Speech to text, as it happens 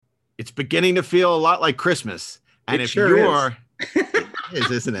It's beginning to feel a lot like Christmas. And It if sure you're, it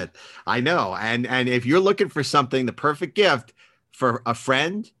is, isn't it? I know. And if you're looking for something, the perfect gift for a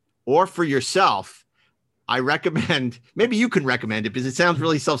friend or for yourself, I recommend, maybe you can recommend it because it sounds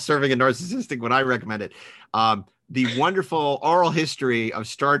really self-serving and narcissistic when I recommend it. The wonderful oral history of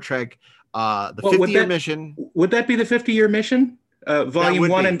Star Trek, the 50-year mission. Would that be the 50-year mission? Volume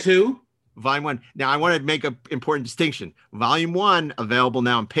 1 and 2? Volume 1. Now, I want to make an important distinction. Volume 1 available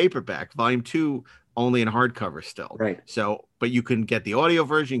now in paperback. Volume 2 only in hardcover still. Right. So, but you can get the audio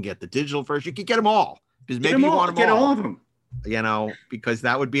version, get the digital version. You can get them all because maybe you want them get all. all of them. You know, because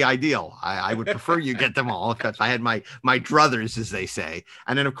that would be ideal. I would prefer you get them all if I had my druthers, as they say.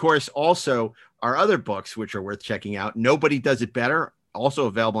 And then, of course, also our other books, which are worth checking out. Nobody Does It Better, also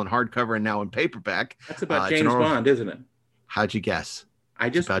available in hardcover and now in paperback. That's about James Bond, isn't it? How'd you guess?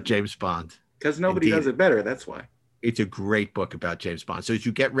 It's about James Bond. Because nobody does it better. That's why. It's a great book about James Bond. So as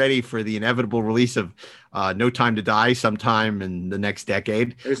you get ready for the inevitable release of No Time to Die sometime in the next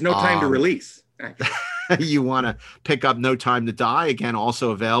decade. There's no time to release. You want to pick up No Time to Die, again,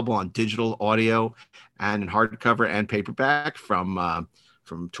 also available on digital, audio, and in hardcover and paperback from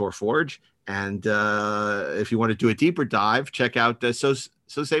Tor Forge. And if you want to do a deeper dive, check out So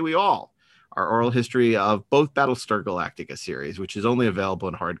Say We All, our oral history of both Battlestar Galactica series, which is only available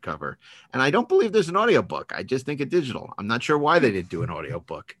in hardcover. And I don't believe there's an audiobook. I just think it's digital. I'm not sure why they didn't do an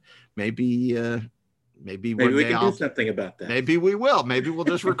audiobook. Maybe we can do something about that. Maybe we will. Maybe we'll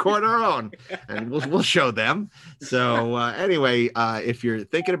just record our own and we'll show them. So anyway, if you're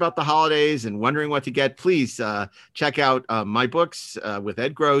thinking about the holidays and wondering what to get, please check out my books with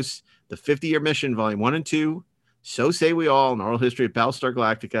Ed Gross, The 50-Year Mission, Volume 1 and 2, So Say We All, an oral history of Battlestar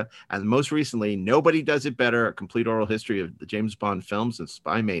Galactica, and most recently, Nobody Does It Better, a complete oral history of the James Bond films and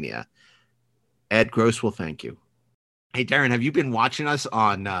Spy Mania. Ed Gross will thank you. Hey, Darren, have you been watching us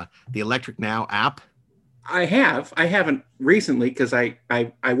on the Electric Now app? I have. I haven't recently because I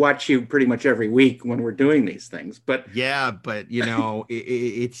watch you pretty much every week when we're doing these things. But yeah, but you know,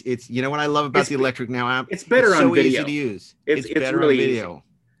 it's you know what I love about the Electric Now app? It's better on video. Easy to use. It's better really on video.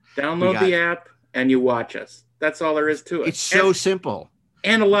 Easy. Download the app and you watch us. That's all there is to it. It's so simple.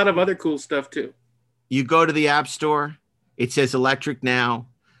 And a lot of other cool stuff too. You go to the App Store, it says Electric Now,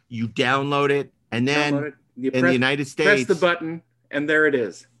 you download it, and then in the United States, press the button, and there it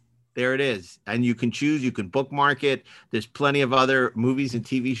is. There it is. And you can choose, you can bookmark it. There's plenty of other movies and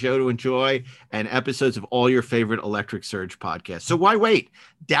TV show to enjoy and episodes of all your favorite Electric Surge podcasts. So why wait?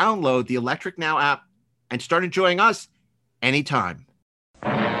 Download the Electric Now app and start enjoying us anytime.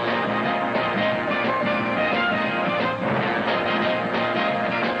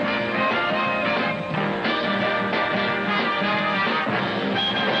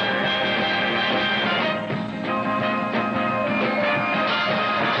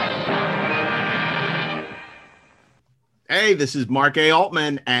 Hey, this is Mark A.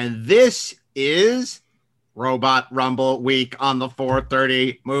 Altman, and this is Robot Rumble Week on the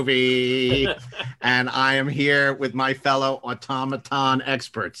 430 movie. And I am here with my fellow automaton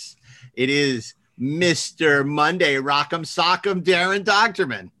experts. It is Mr. Monday, Rock'em Sock'em, Darren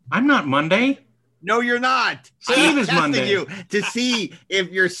Doctorman. I'm not Monday. No, you're not. Steve is Monday. You to see if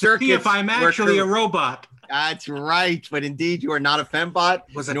your circuits. See if I'm actually a robot. That's right. But indeed, you are not a fembot,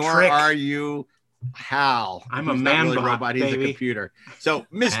 nor are you Hal. I'm a man really robot. He's baby. A computer. So,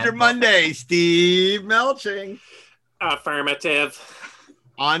 Mr. Monday, Steve Melching. Affirmative.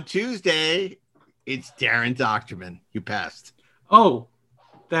 On Tuesday, it's Darren Doctorman. You passed. Oh,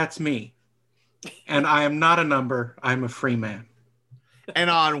 that's me. And I am not a number. I'm a free man.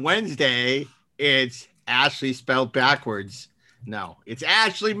 And on Wednesday, it's Ashley spelled backwards. No, it's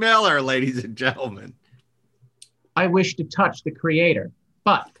Ashley Miller, ladies and gentlemen. I wish to touch the creator.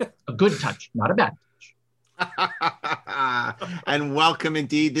 But a good touch, not a bad touch. And welcome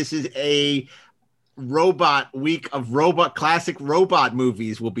indeed. This is a robot week of classic robot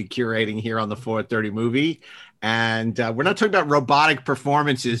movies we'll be curating here on the 430 movie. And we're not talking about robotic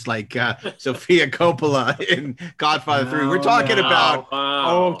performances like Sofia Coppola in Godfather 3. We're talking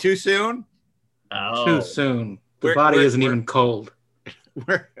about, too soon? Oh. Too soon. The body isn't even cold.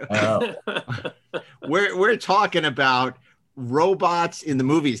 We're talking about robots in the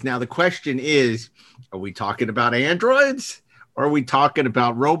movies. Now the question is, are we talking about androids, or are we talking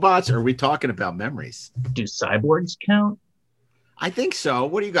about robots, or are we talking about memories? Do cyborgs count? I think so.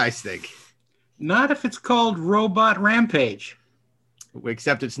 What do you guys think? Not if it's called Robot Rampage.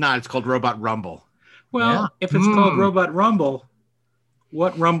 Except it's not. It's called Robot Rumble. Well, if it's called Robot Rumble,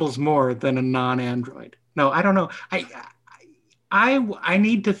 what rumbles more than a non-android? No, I don't know. I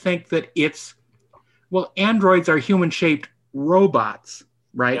need to think that it's, well, androids are human-shaped robots,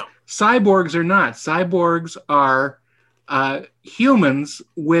 right? Yeah. Cyborgs are not. Cyborgs are humans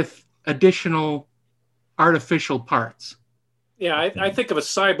with additional artificial parts. Yeah, I think of a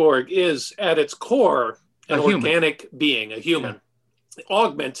cyborg is at its core an A human. organic being, a human,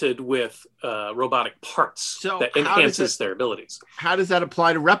 augmented with robotic parts So that how does enhances it- their abilities. How does that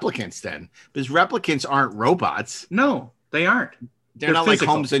apply to replicants then? Because replicants aren't robots. No, they aren't. They're not physical.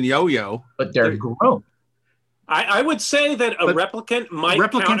 like Holmes and Yo-Yo. But they're grown. I would say that a But replicant might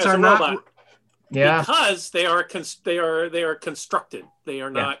count replicants as are a not. robot Yeah. because they are constructed. They are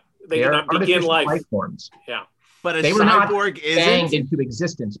not. They They do are not begin artificial life. forms. But a They were not cyborg Banged isn't. into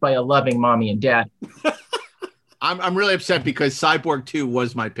existence by a loving mommy and dad. I'm really upset because Cyborg 2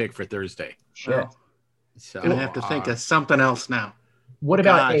 was my pick for Thursday. Shit. Well, So Gonna have to think of something else now. What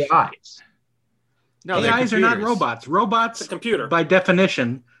about Gosh. AIs? no, they're AIs are not computers. robots. It's a Robots, computer. by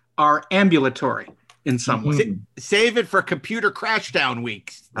definition, are ambulatory in some way. Mhm. Save it for computer crashdown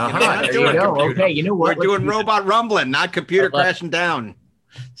weeks. You know, Uh-huh, we're not there doing you go. computer. Okay, you know what? We're doing Let's use it. robot rumbling, not computer I love it. crashing down.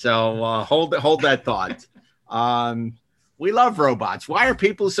 So hold that thought. We love robots. Why are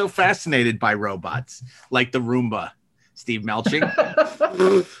people so fascinated by robots like the Roomba? Steve Melching.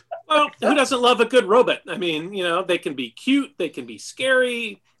 Well, who doesn't love a good robot? I mean, they can be cute, they can be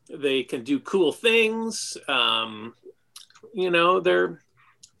scary, they can do cool things. They're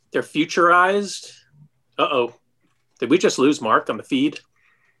futurized. Uh-oh. Did we just lose Mark on the feed?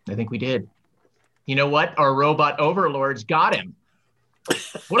 I think we did. You know what? Our robot overlords got him.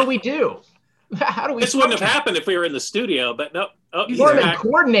 What do we do? How do we? This wouldn't have function? happened if we were in the studio, but no. Oh, he's Norman, back.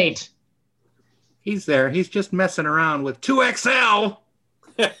 coordinate. He's there. He's just messing around with 2XL.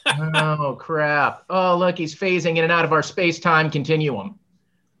 Oh crap! Oh look, he's phasing in and out of our space-time continuum.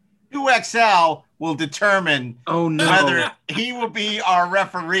 2XL will determine Oh no. whether he will be our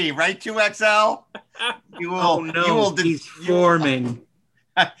referee, right? 2XL? He will, Oh he no. will He's forming.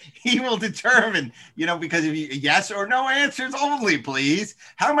 he will determine, because if you yes or no answers only, please.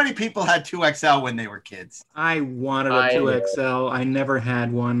 How many people had 2XL when they were kids? I wanted a I- 2XL. I never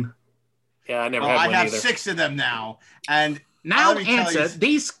had one. Yeah, I never Well, had I one have either. 6 of them now. And Now Let me tell answer you-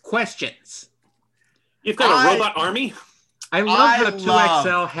 these questions. You've got I- a robot army? I love I how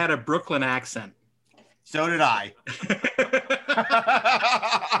 2XL had a Brooklyn accent. so did I.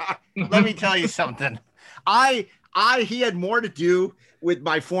 Let me tell you something. He had more to do with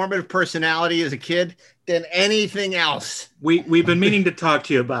my formative personality as a kid than anything else. We've been meaning to talk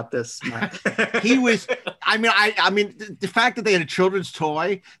to you about this, Mark. He was, the fact that they had a children's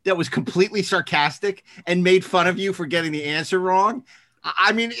toy that was completely sarcastic and made fun of you for getting the answer wrong.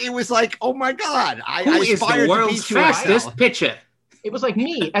 It was like, oh my God, I Who is aspired the to world's be 2XL. fastest pitcher? It was like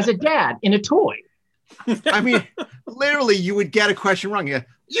me as a dad in a toy. Literally, you would get a question wrong.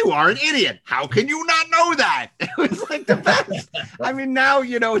 You are an idiot. How can you not know that? It was like the best. Now,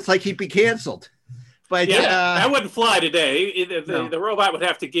 it's like he'd be canceled. But Yeah, that wouldn't fly today. No. The robot would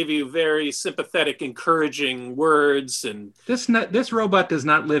have to give you very sympathetic, encouraging words. And This robot does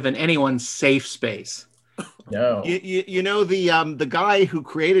not live in anyone's safe space. No. the guy who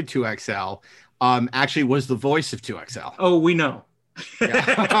created 2XL actually was the voice of 2XL. Oh, we know. Yeah.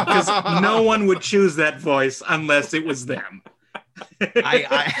 Because no one would choose that voice unless it was them.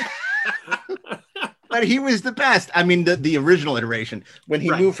 But he was the best. The original iteration. When he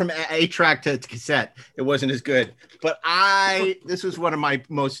Right. moved from A track to cassette, it wasn't as good. But this was one of my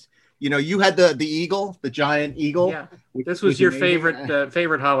most, you had the eagle, the giant eagle. Yeah. which This was your amazing.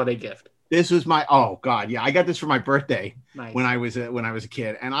 favorite holiday gift. This was my, oh God. Yeah. I got this for my birthday Nice. when I was a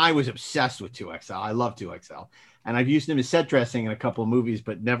kid, and I was obsessed with 2XL. I love 2XL. And I've used him as set dressing in a couple of movies,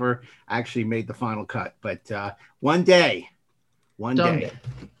 but never actually made the final cut. But one day. Someday.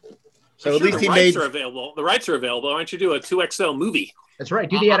 So I'm at sure least the he rights made. are available. The rights are available. Why don't you do a 2XL movie? That's right.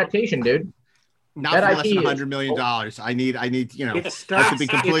 Do the adaptation, dude. Not That for less IP than is- $100 million. I need, It that to starts, be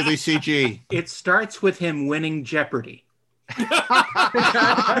completely CG. it starts with him winning Jeopardy.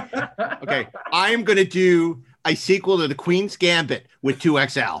 Okay, I am going to do a sequel to The Queen's Gambit with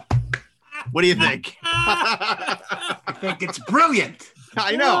 2XL. What do you think? I think it's brilliant.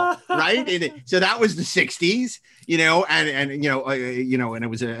 I know, right? So that was the '60s, and it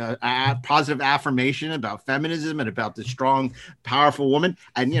was a positive affirmation about feminism and about the strong, powerful woman.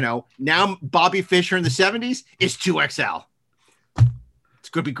 And now Bobby Fischer in the '70s is 2XL. It's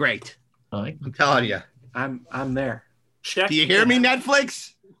going to be great. Like, I'm telling you. I'm there. Check. Do you hear me,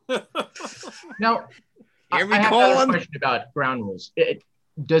 Netflix? now, Here we I have go another on. question about ground rules.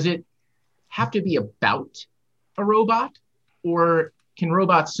 Does it have to be about a robot, or can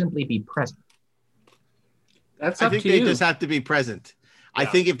robots simply be present? That's I up think to they you. just have to be present. I Yeah.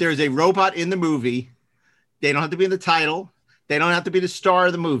 think if there's a robot in the movie, they don't have to be in the title. They don't have to be the star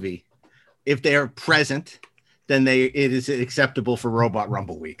of the movie. If they are present, then it is acceptable for Robot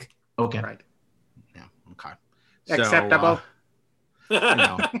Rumble Week. Okay. Right. Yeah. Okay. Acceptable. You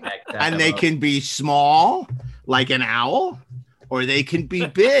know, and they can be small, like an owl, or they can be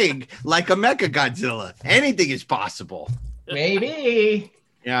big, like a Mecha Godzilla. Anything is possible. Maybe.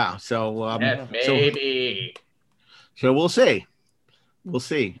 Yeah. So Maybe. So we'll see. We'll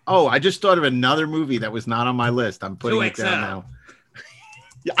see. Oh, I just thought of another movie that was not on my list. I'm putting it down now.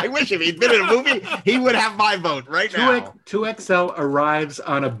 Yeah, I wish if he'd been in a movie, he would have my vote right now. 2XL arrives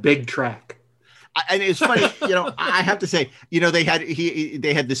on a big track. And it's funny, I have to say, they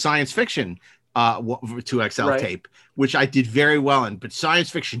had the science fiction 2XL Right. tape, which I did very well in, but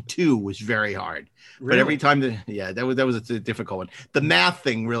science fiction 2 was very hard. Really? But every time that was a difficult one. The math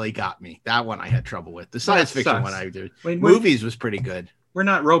thing really got me. That one I had trouble with. The science fiction sucks. one I did. We're Movies was pretty good.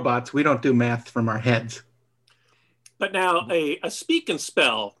 not robots. We don't do math from our heads. But now a speak and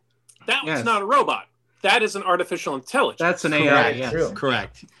spell, that was Yes. not a robot. That is an artificial intelligence. That's an AI. Correct. Yes. True.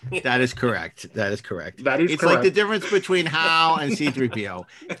 Correct. That is correct. That is correct. That is It's correct. like the difference between HAL and C3PO.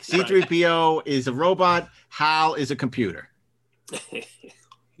 C3PO is a robot. HAL is a computer.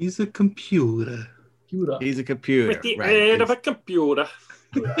 He's a computer. He's a computer. With the right. aid of a computer.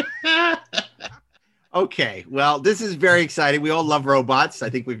 Okay. Well, this is very exciting. We all love robots. I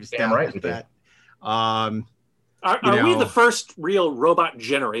think we've Damn right established we do. that. Are You we know- the first real robot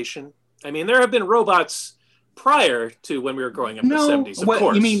generation? I mean, there have been robots prior to when we were growing up in the No, 70s, of what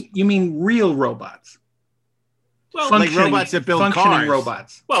course. you mean real robots? Well, Like robots that build functioning cars.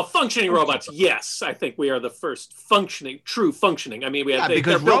 robots. well, functioning robots, yes. I think we are the first true functioning. I mean, Yeah, they're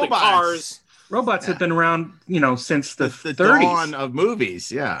because building robots- cars Robots have been around, since the the 30s. dawn of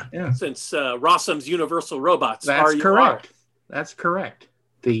movies. Yeah. Yeah, since Rossum's Universal Robots. that's RUR. correct. That's correct.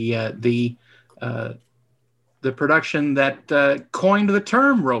 The production that coined the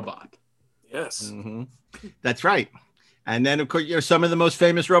term robot. Yes. Mhm. That's right. And then, of course, some of the most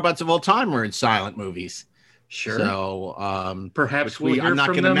famous robots of all time were in silent movies. Sure. So, Perhaps which I'm not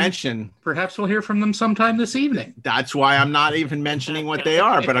going to mention. Perhaps we'll hear from them sometime this evening. That's why I'm not even mentioning what they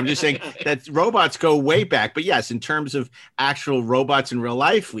are, but I'm just saying that robots go way back. But yes, in terms of actual robots in real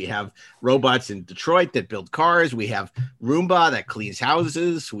life, we have robots in Detroit that build cars. We have Roomba that cleans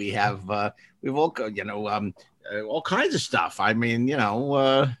houses. We have we've all all kinds of stuff. I mean, there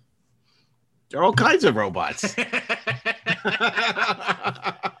are all kinds of robots.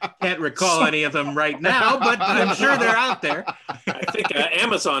 Can't recall any of them right now, but I'm sure they're out there. I think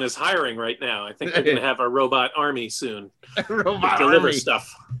Amazon is hiring right now. I think they're going to have a robot army soon Robot to deliver army.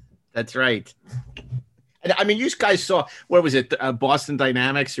 stuff. That's right. And I mean, you guys saw, what was it? Boston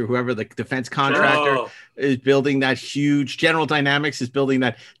Dynamics or whoever the defense contractor Oh, is building that huge. General Dynamics is building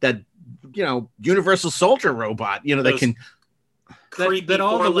that Universal Soldier robot. That Those can. creepy that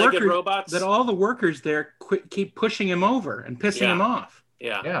all the four-legged workers robots. that all the workers there keep pushing him over and pissing Yeah. him off.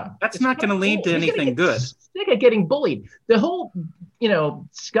 Yeah. Yeah. That's It's not going to lead to He's gonna anything get good. Sick of getting bullied. The whole,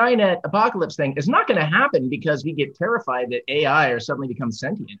 Skynet apocalypse thing is not going to happen because we get terrified that AI or suddenly becomes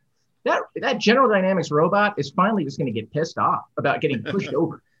sentient. That General Dynamics robot is finally just going to get pissed off about getting pushed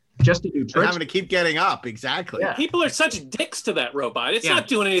over just to do They're tricks. having to keep getting up. Exactly. Yeah. People are such dicks to that robot. It's Yeah. not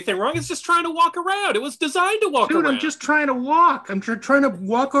doing anything wrong. It's just trying to walk around. It was designed to walk Dude, around. I'm just trying to walk. I'm trying to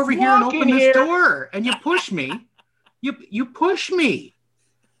walk over here and Walk open in this here. door, and you push me. You push me.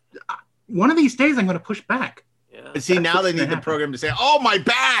 One of these days, I'm going to push back. Yeah. And see, now they need the happen. program to say, "Oh, my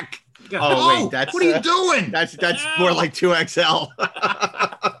back." Yeah. Oh, wait, that's what are you doing? That's more like 2XL.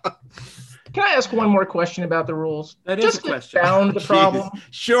 Can I ask one more question about the rules? That is just a question. to found the problem.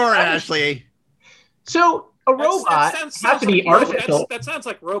 Sure, Ashley. So a robot has to be artificial. That sounds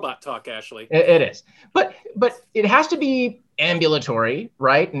like robot talk, Ashley. It is, but it has to be ambulatory,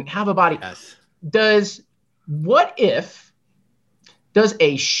 right? And have a body. Yes. Does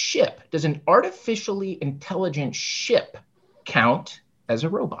an artificially intelligent ship count as a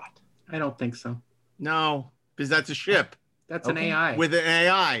robot? I don't think so. No, because that's a ship That's an Okay. AI. with an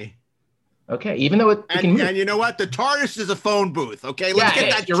AI. Okay, even though it can move. And you know what? The TARDIS is a phone booth. Okay, Yeah, let's it get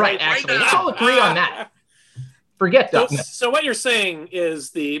is. that You're right, straight actually. now. Let's all agree on that. Forget that. So what you're saying is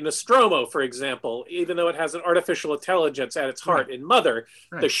the Nostromo, for example, even though it has an artificial intelligence at its heart in Mother,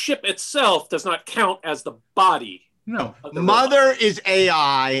 Right. the ship itself does not count as the body No, of the Mother is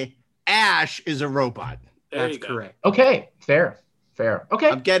AI. Ash is a robot. There that's you go. correct. Okay, fair. Okay.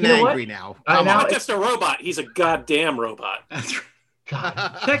 I'm getting you know angry what? now. I Come know. on. Not just a robot, he's a goddamn robot. That's right.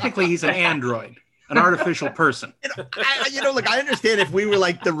 God. Technically, he's an android. an artificial person. Look, I understand if we were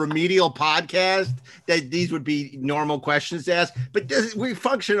like the Remedial podcast that these would be normal questions to ask, but we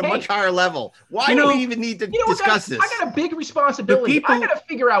function at a much higher level. Why do we even need to discuss this? I got a big responsibility. I got to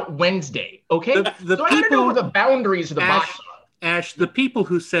figure out Wednesday, okay? So I got to know where the boundaries of the box are. Ash, the people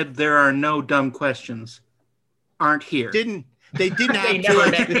who said there are no dumb questions aren't here. They didn't have They never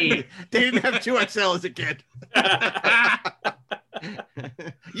met me. They didn't have 2XL as a kid.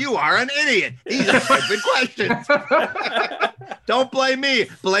 You are an idiot. These are stupid questions. Don't blame me.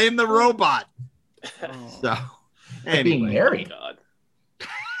 Blame the robot. So, anyway. Being married. God.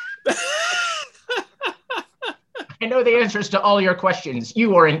 I know the answers to all your questions.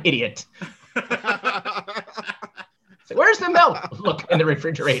 You are an idiot. So where's the milk? Look in the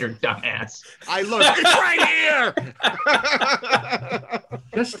refrigerator, dumbass. I look. It's right here.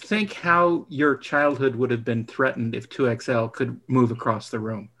 Just think how your childhood would have been threatened if 2XL could move across the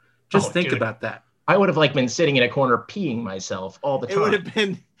room. Just think about that. I would have been sitting in a corner peeing myself all the time. It would have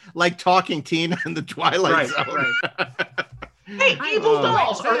been like talking Tina in the Twilight Zone. Right. Hey, evil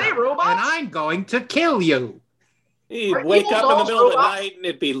dolls, are they robots? And I'm going to kill you. You'd wake up in the middle of the night and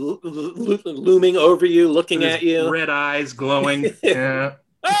it'd be looming over you, looking at you. Red eyes glowing. Yeah.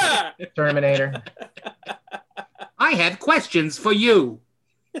 Terminator. I have questions for you.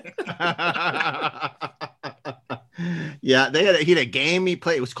 Yeah, he had a game he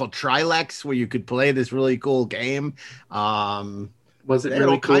played. It was called Trilex, where you could play this really cool game. Was it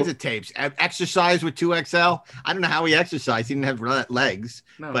really all kinds of tapes? Exercise with 2XL. I don't know how he exercised. He didn't have legs,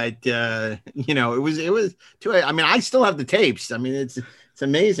 but it was too. I mean, I still have the tapes. I mean, it's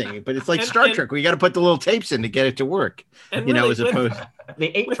amazing, but it's like Star Trek. We got to put the little tapes in to get it to work. And as opposed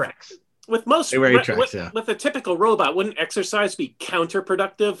the 8 tracks. With most with a typical robot, wouldn't exercise be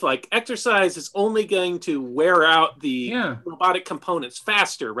counterproductive? Like exercise is only going to wear out the robotic components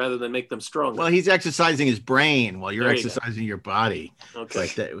faster rather than make them stronger. Well, he's exercising his brain while you're exercising your body. Okay.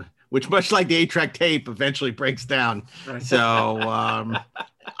 Like that, which much like the 8-track tape eventually breaks down. Right. So I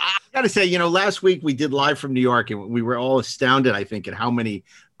got to say, last week we did Live from New York and we were all astounded, I think, at how many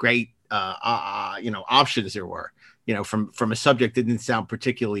great options there were. From a subject that didn't sound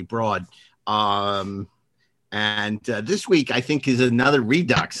particularly broad. And this week, I think, is another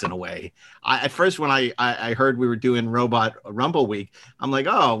redux in a way. At first, when I heard we were doing Robot Rumble Week, I'm like,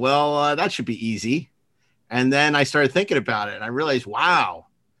 oh, well, that should be easy. And then I started thinking about it, and I realized, wow,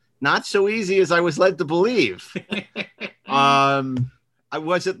 not so easy as I was led to believe.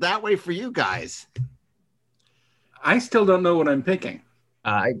 Was it that way for you guys? I still don't know what I'm picking.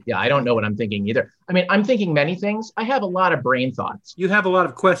 I don't know what I'm thinking either. I mean, I'm thinking many things. I have a lot of brain thoughts. You have a lot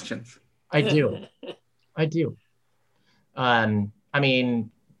of questions. I do. I mean,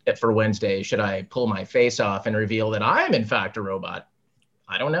 for Wednesday, should I pull my face off and reveal that I am in fact a robot?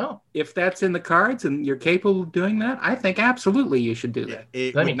 I don't know. If that's in the cards and you're capable of doing that, I think absolutely you should do that.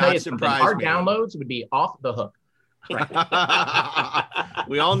 Let me tell you something. Our downloads would be off the hook.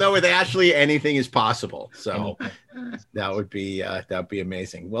 We all know with Ashley anything is possible, so that would be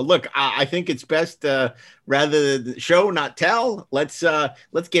amazing. Well, look, I think it's best rather than show not tell. Let's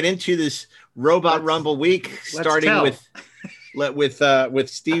get into this Robot Rumble week, starting with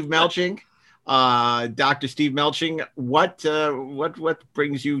Steve Melching, Dr. Steve Melching. What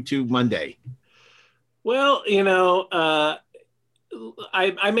brings you to Monday? Well,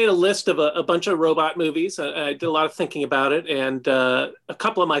 I made a list of a bunch of robot movies. I did a lot of thinking about it, and a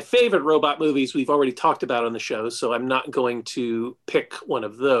couple of my favorite robot movies we've already talked about on the show, so I'm not going to pick one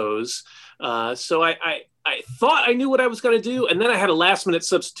of those. So I thought I knew what I was going to do, and then I had a last-minute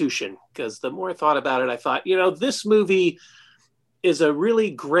substitution, because the more I thought about it, I thought, this movie is a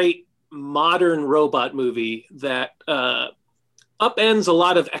really great modern robot movie that upends a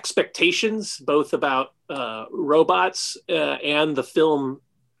lot of expectations, both about robots and the film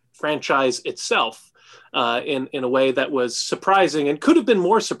franchise itself in a way that was surprising and could have been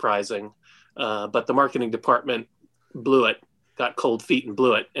more surprising, but the marketing department blew it, got cold feet and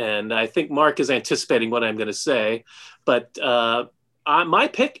blew it. And I think Mark is anticipating what I'm going to say, but my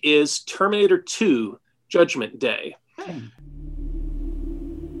pick is Terminator 2, Judgment Day.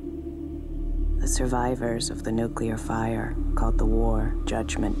 The survivors of the nuclear fire called the war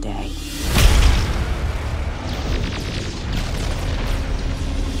Judgment Day.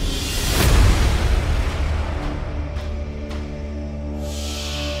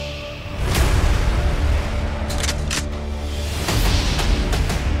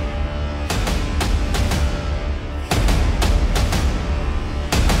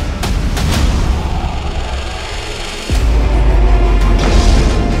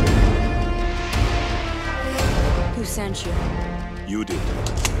 You did.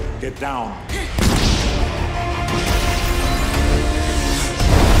 Get down.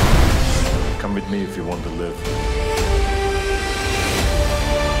 Come with me if you want to live.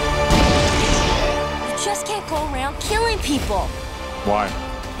 You just can't go around killing people. Why?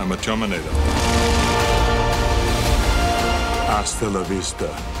 I'm a Terminator. Hasta la vista,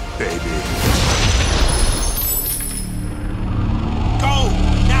 baby. Go!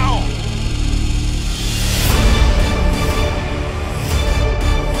 Now!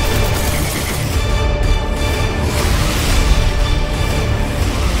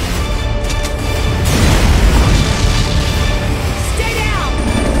 Stay down!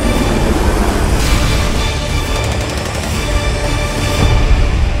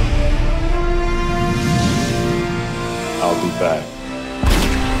 I'll be back.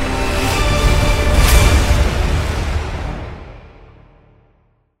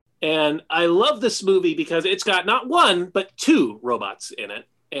 And I love this movie because it's got not one, but two robots in it.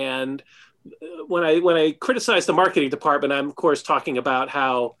 And when I criticize the marketing department, I'm of course talking about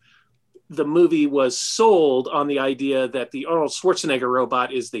how the movie was sold on the idea that the Arnold Schwarzenegger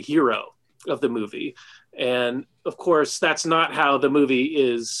robot is the hero of the movie. And of course, that's not how the movie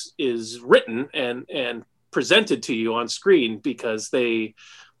is written and presented to you on screen, because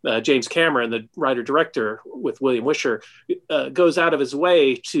James Cameron, the writer-director with William Wisher, goes out of his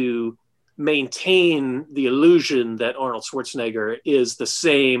way to maintain the illusion that Arnold Schwarzenegger is the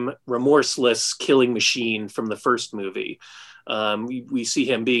same remorseless killing machine from the first movie. We see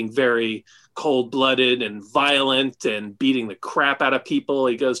him being very cold-blooded and violent and beating the crap out of people.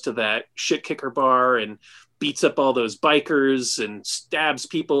 He goes to that shit kicker bar and beats up all those bikers and stabs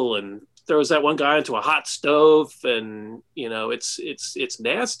people and throws that one guy into a hot stove, and it's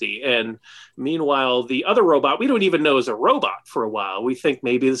nasty. And meanwhile, the other robot we don't even know is a robot for a while. We think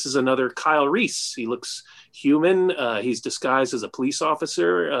maybe this is another Kyle Reese. He looks human. He's disguised as a police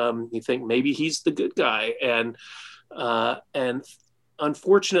officer. You think maybe he's the good guy, and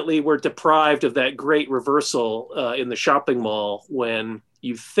unfortunately, we're deprived of that great reversal in the shopping mall when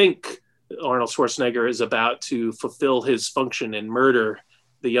you think Arnold Schwarzenegger is about to fulfill his function and murder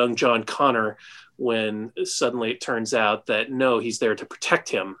the young John Connor, when suddenly it turns out that no, he's there to protect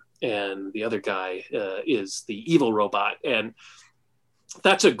him, and the other guy is the evil robot. And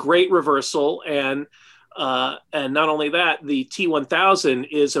that's a great reversal. And not only that, the T-1000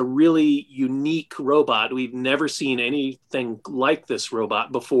 is a really unique robot. We've never seen anything like this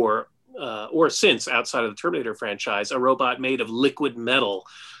robot before or since outside of the Terminator franchise, a robot made of liquid metal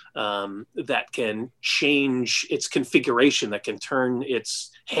that can change its configuration, that can turn its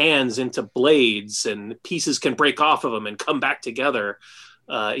hands into blades, and pieces can break off of them and come back together.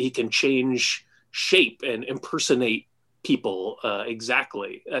 He can change shape and impersonate people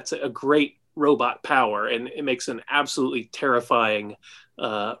exactly. That's a great robot power, and it makes an absolutely terrifying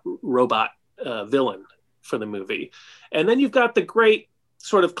robot villain for the movie. And then you've got the great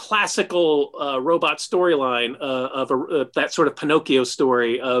sort of classical robot storyline of that sort of Pinocchio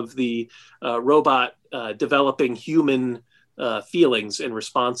story of the robot developing human feelings and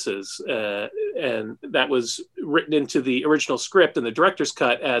responses. And that was written into the original script and the director's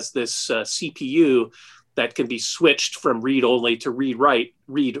cut as this CPU that can be switched from read only to read/write,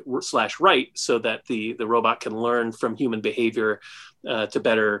 so that the robot can learn from human behavior to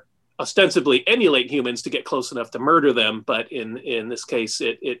better ostensibly emulate humans to get close enough to murder them. But in this case,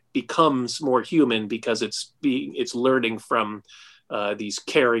 it becomes more human because it's learning from these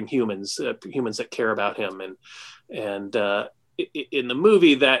caring humans that care about him. And in the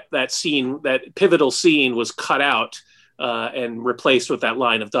movie, that scene, that pivotal scene, was cut out and replaced with that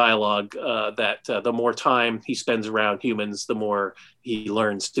line of dialogue that the more time he spends around humans, the more he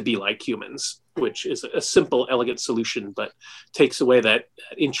learns to be like humans, which is a simple, elegant solution, but takes away that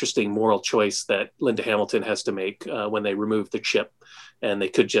interesting moral choice that Linda Hamilton has to make when they remove the chip, and they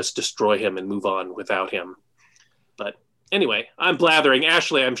could just destroy him and move on without him. But anyway, I'm blathering.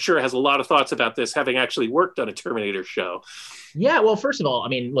 Ashley, I'm sure, has a lot of thoughts about this, having actually worked on a Terminator show. Yeah, well, first of all, I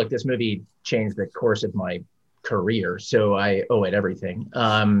mean, look, this movie changed the course of my career, so I owe it everything.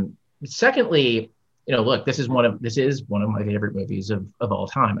 Secondly, look, this is one of my favorite movies of all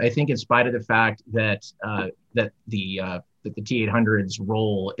time. I think, in spite of the fact that the T-800's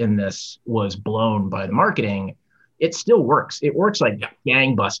role in this was blown by the marketing, it still works. It works like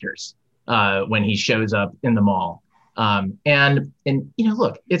gangbusters when he shows up in the mall. And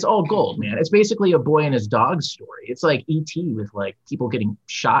look, it's all gold, man. It's basically a boy and his dog story. It's like E.T. with like people getting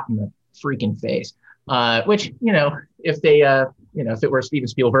shot in the freaking face. Which, if it were Steven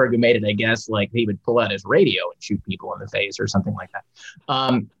Spielberg who made it, I guess like he would pull out his radio and shoot people in the face or something like that.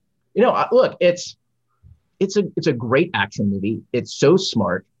 Look, it's a great action movie. It's so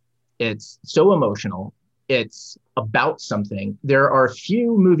smart. It's so emotional. it's about something. There are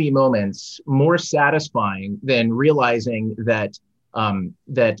few movie moments more satisfying than realizing that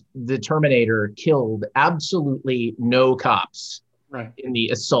that the Terminator killed absolutely no cops in the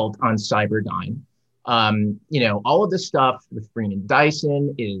assault on Cyberdyne. All of this stuff with Freeman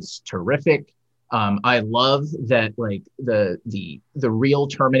Dyson is terrific. I love that, like, the real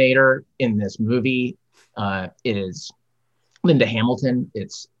Terminator in this movie is Linda Hamilton.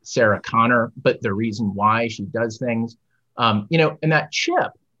 It's Sarah Connor, but the reason why she does things, and that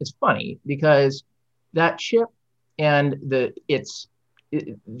chip is funny because that chip and the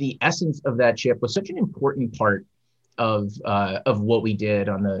essence of that chip was such an important part of what we did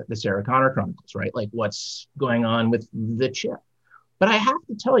on the Sarah Connor Chronicles, right? Like, what's going on with the chip. But I have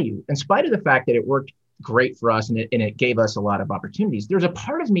to tell you, in spite of the fact that it worked great for us and it gave us a lot of opportunities, there's a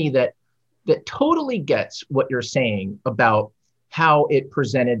part of me that totally gets what you're saying about how it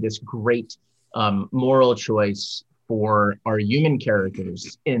presented this great moral choice for our human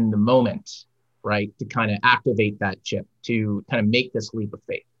characters in the moment, right? To kind of activate that chip, to kind of make this leap of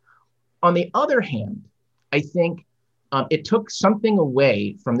faith. On the other hand, I think it took something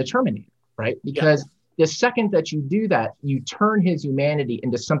away from the Terminator, right? Because the second that you do that, you turn his humanity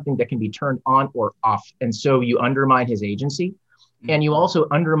into something that can be turned on or off. And so you undermine his agency. And you also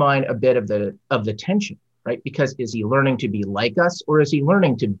undermine a bit of the tension, right? Because is he learning to be like us, or is he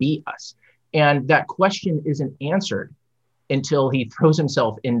learning to be us? And that question isn't answered until he throws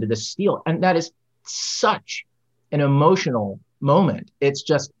himself into the steel. And that is such an emotional moment. It's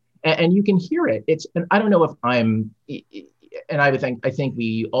just, and you can hear it. And I don't know if I think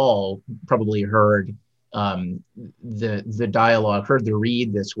we all probably heard the dialogue, heard the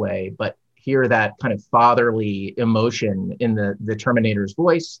read this way, but hear that kind of fatherly emotion in the Terminator's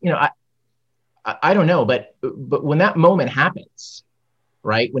voice. I don't know, but when that moment happens,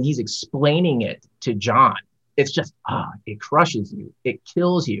 right, when he's explaining it to John, it's just, it crushes you, it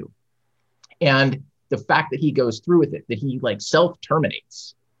kills you. And the fact that he goes through with it, that he like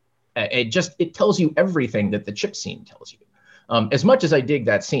self-terminates, it tells you everything that the chip scene tells you. As much as I dig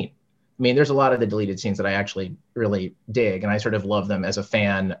that scene, I mean, there's a lot of the deleted scenes that I actually really dig, and I sort of love them as a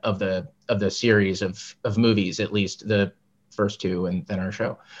fan of the series of movies, at least the first two and then our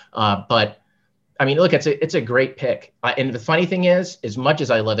show. But I mean, look, it's a great pick. And the funny thing is, as much as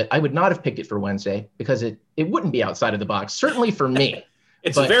I love it, I would not have picked it for Wednesday because it wouldn't be outside of the box, certainly for me.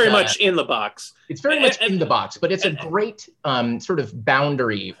 It's very much in the box. It's very much in the box, but it's a great sort of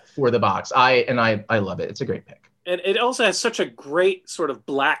boundary for the box. I love it. It's a great pick. And it also has such a great sort of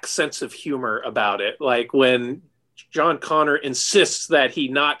black sense of humor about it. Like when John Connor insists that he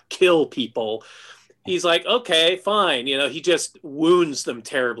not kill people, he's like, okay, fine. He just wounds them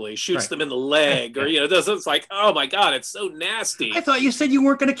terribly, shoots them in the leg, or, it's like, oh my God, it's so nasty. I thought you said you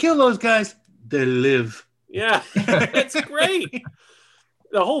weren't going to kill those guys. They live. Yeah, it's great.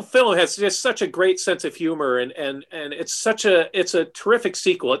 The whole film has just such a great sense of humor, and it's a terrific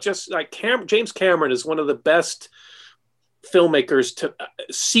sequel. It just like James Cameron is one of the best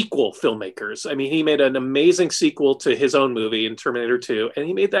sequel filmmakers. I mean, he made an amazing sequel to his own movie in Terminator 2, and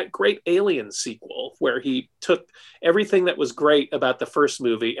he made that great Alien sequel where he took everything that was great about the first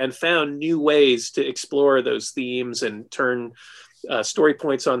movie and found new ways to explore those themes and turn story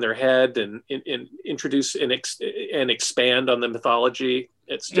points on their head and introduce and expand on the mythology.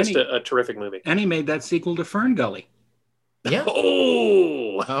 It's just a terrific movie. And he made that sequel to Fern Gully. Yeah.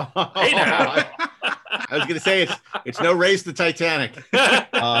 Hey now. I was going to say it's no Race to Titanic.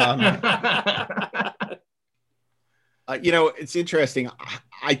 It's interesting.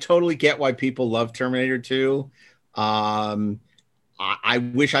 I totally get why people love Terminator 2. I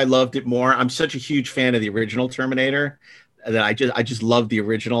wish I loved it more. I'm such a huge fan of the original Terminator that I just love the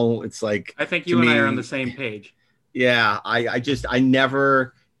original. It's like, I think you and I are on the same page. Yeah, I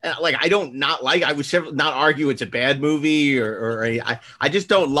never like, I don't not like, I would not argue it's a bad movie or I just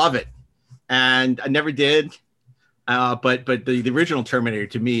don't love it. And I never did. But the original Terminator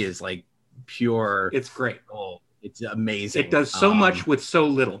to me is like pure. It's great. It's amazing. It does so much with so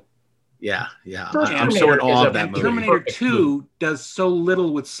little. Yeah. I'm so in awe of that movie. Terminator 2 does so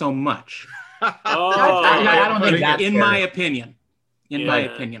little with so much. I don't think that's in my opinion. In my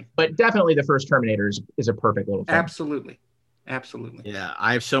opinion. But definitely the first Terminator is a perfect little film. Absolutely. Yeah,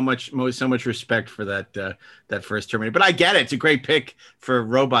 I have so much respect for that first Terminator. But I get it. It's a great pick for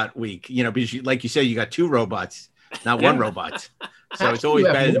Robot Week. Because like you said, you got two robots, not one robot. So it's always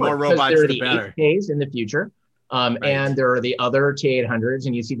better. The more robots, the better. Ks in the future. Right. And there are the other T-800s,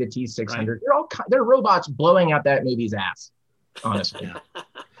 and you see the T-600. Right. They're robots blowing out that movie's ass, honestly.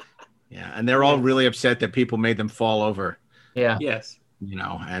 Yeah, and they're all really upset that people made them fall over. Yeah. Yes. you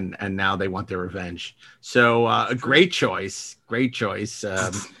know, and now they want their revenge. So a great choice. You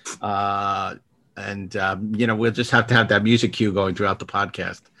know, we'll just have to have that music cue going throughout the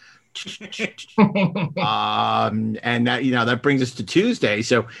podcast. And that, you know, that brings us to Tuesday.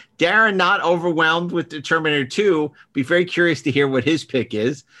 So Darren, not overwhelmed with the Terminator 2, be very curious to hear what his pick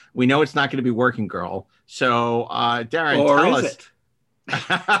is. We know it's not going to be Working Girl. So Darren, or tell is us. it?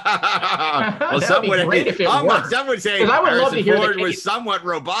 Well, some would say I would love to hear Ford the was case. somewhat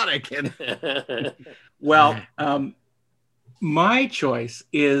robotic. And Well, my choice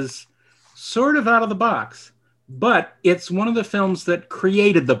is sort of out of the box, but it's one of the films that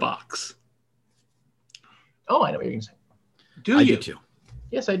created the box. Oh, I know what you're going to say. Do I you? do too.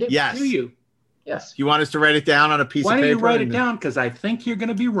 Yes, I do. Yes. Do you? Yes. You want us to write it down on a piece Why of don't paper? you write it and- down? Because I think you're going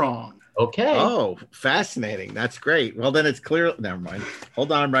to be wrong. Okay. Oh, fascinating. That's great. Well, then it's clear. Never mind.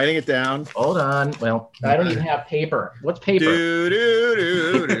 Hold on. I'm writing it down. Hold on. Well, I don't even have paper. What's paper? Do, do,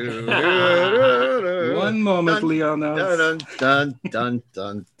 do, do, do, do. One moment, Dun, Leonos.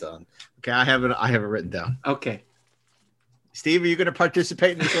 dun. Okay, I have it written down. Okay. Steve, are you going to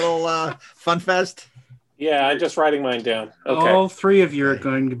participate in this little fun fest? Yeah, I'm just writing mine down. Okay. All three of you are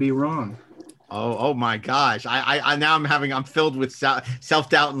going to be wrong. Oh my gosh! I now I'm filled with self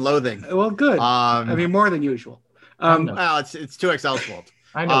doubt and loathing. Well, good. I mean, more than usual. Well, it's 2XL's fault.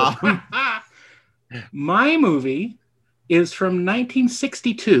 I know. My movie is from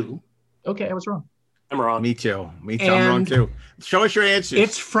 1962. Okay, I was wrong. I'm wrong. Me too. I'm wrong And too. Show us your answers.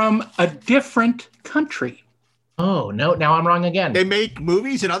 It's from a different country. Oh, no. Now I'm wrong again. They make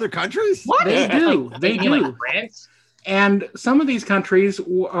movies in other countries? What? They do. They You mean do. like France? And some of these countries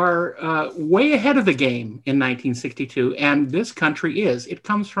are way ahead of the game in 1962. And this country is. It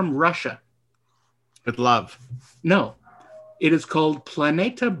comes from Russia. With love. No, it is called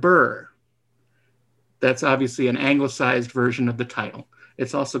Planeta Burr. That's obviously an anglicized version of the title.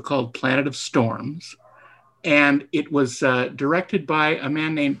 It's also called Planet of Storms. And it was directed by a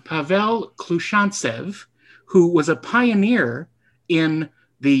man named Pavel Klushantsev, who was a pioneer in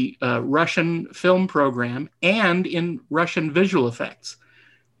the Russian film program and in Russian visual effects.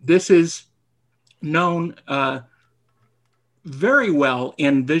 This is known very well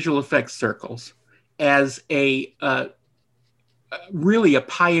in visual effects circles as really a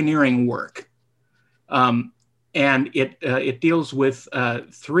pioneering work. And it deals with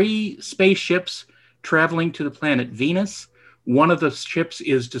 3 spaceships traveling to the planet Venus. One of the ships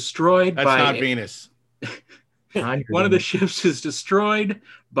is destroyed That's by not Venus. one of the ships is destroyed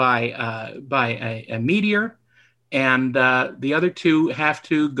by a meteor, and the other 2 have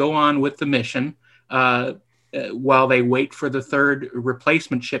to go on with the mission while they wait for the 3rd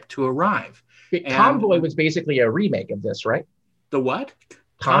replacement ship to arrive. Convoy was basically a remake of this, right? The what?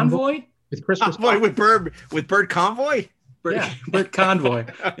 Convoy? Convoy? With Christmas. Convoy with Bird Convoy? Bert Convoy.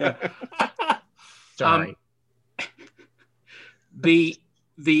 Yeah. Sorry. The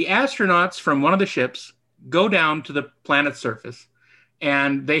astronauts from one of the ships go down to the planet's surface,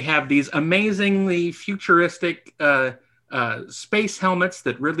 and they have these amazingly futuristic space helmets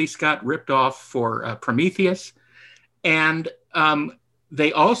that Ridley Scott ripped off for Prometheus. And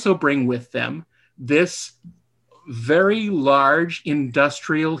they also bring with them this very large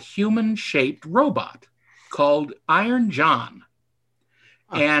industrial human-shaped robot called Iron John.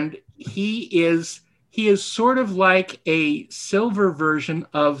 And he is sort of like a silver version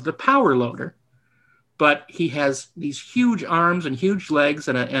of the Power Loader, but he has these huge arms and huge legs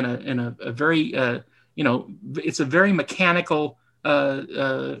and a very it's a very mechanical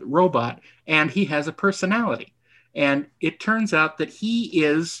robot, and he has a personality. And it turns out that he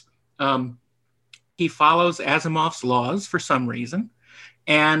follows Asimov's laws for some reason,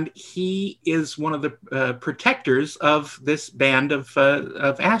 and he is one of the protectors of this band of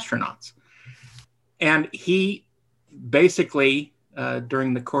astronauts. And he basically,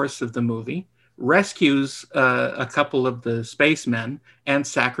 during the course of the movie, rescues a couple of the spacemen and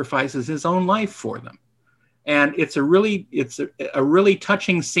sacrifices his own life for them. And it's a really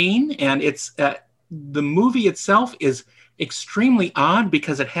touching scene. And it's the movie itself is extremely odd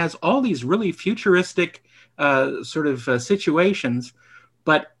because it has all these really futuristic situations,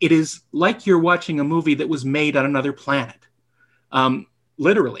 but it is like you're watching a movie that was made on another planet,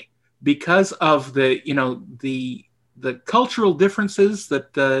 literally, because of the cultural differences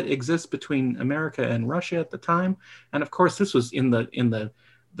that exist between America and Russia at the time. And of course, this was in the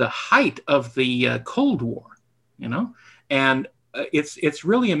height of the Cold War, and it's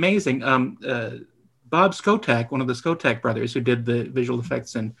really amazing. Bob Skotak, one of the Skotak brothers who did the visual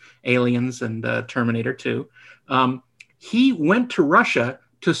effects in Aliens and Terminator 2, he went to Russia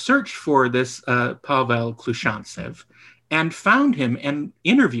to search for this Pavel Klushantsev, and found him and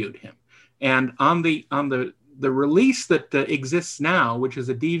interviewed him. And on the release that exists now, which is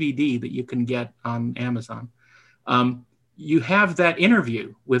a DVD that you can get on Amazon, you have that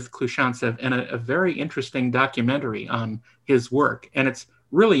interview with Khrushchev and a very interesting documentary on his work, and it's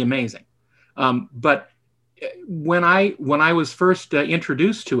really amazing. But when I was first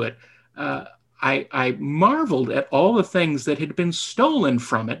introduced to it, I marveled at all the things that had been stolen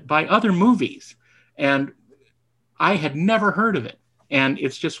from it by other movies, and I had never heard of it. And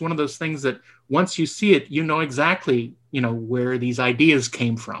it's just one of those things that once you see it, you know exactly, where these ideas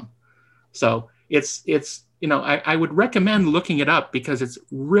came from. So it's I would recommend looking it up because it's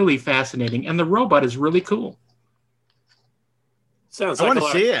really fascinating, and the robot is really cool. Sounds I like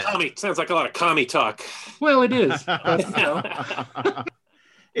want to see it. Sounds like a lot of commie talk. Well, it is. But,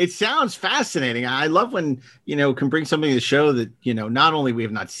 It sounds fascinating. I love when, can bring something to the show that, not only we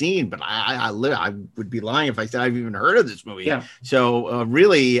have not seen, but I would be lying if I said I've even heard of this movie. Yeah. So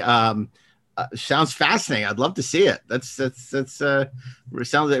really sounds fascinating. I'd love to see it. That's sounds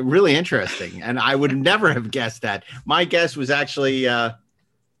really interesting. And I would never have guessed that. My guess was actually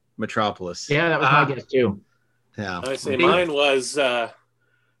Metropolis. Yeah, that was my guess too. Yeah. I say mine was Go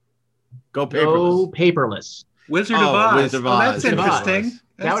Paperless. Go Paperless. Wizard of Oz. Wizard of Oh, Oz. that's interesting.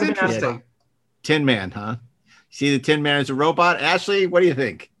 That That's would've been interesting. Tin Man, huh? See the Tin Man as a robot? Ashley, what do you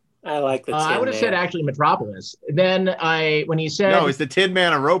think? I like the. I would have said actually Metropolis. Then when he said, No, is the Tin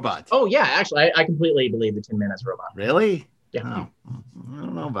Man a robot? oh yeah, actually I completely believe the Tin Man is a robot. Really? Yeah. Oh, I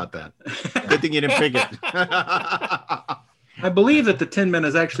don't know about that. Good thing you didn't pick it. I believe that the Tin Man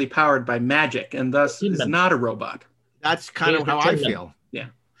is actually powered by magic and thus Tin is Man. not a robot. That's kind of He's the how I Tin Man. feel. Yeah.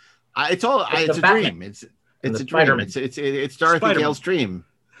 It's It's a the Batman. dream. It's And a the dream. Spider-Man. It's Dorothy Spider-Man. Gale's dream.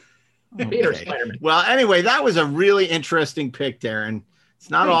 Peter Okay. Spider-Man. Well, anyway, that was a really interesting pick, Darren. It's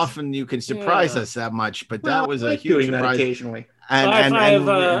not Thanks. often you can surprise Yeah. us that much, but Well, that was I a like huge doing that surprise. occasionally.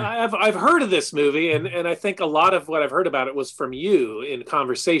 I've heard of this movie, and I think a lot of what I've heard about it was from you in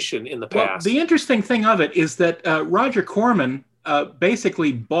conversation in the Well, past. the interesting thing of it is that Roger Corman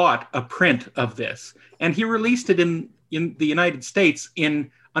basically bought a print of this, and he released it in the United States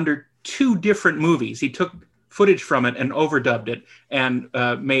under two different movies. He took footage from it and overdubbed it and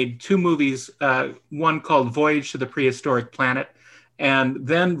made two movies, one called Voyage to the Prehistoric Planet and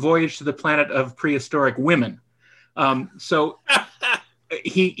then Voyage to the Planet of Prehistoric Women. So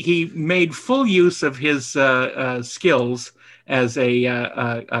he made full use of his skills as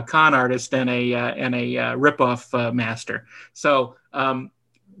a con artist and a ripoff master. So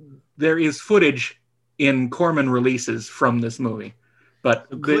there is footage in Corman releases from this movie, but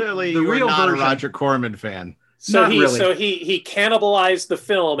Clearly, the you're real not version, a Roger Corman fan. So Not really. he cannibalized the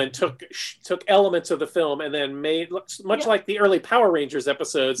film and took elements of the film and then made much like the early Power Rangers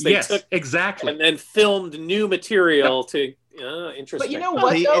episodes. They yes, took exactly. and then filmed new material to. Interesting. But you know Well,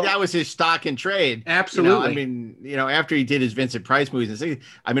 what? though? that was his stock and trade. Absolutely. I mean, after he did his Vincent Price movies,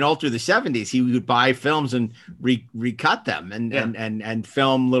 all through the 70s, he would buy films and recut them and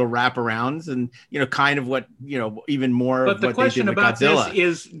film little wraparounds and, kind of what, even more But of the what question they did with about Godzilla. this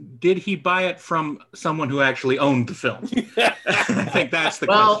is, did he buy it from someone who actually owned the film? I think that's the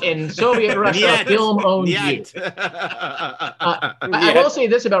Well, question. in Soviet Russia, Yet. film owned you. Yet. I will say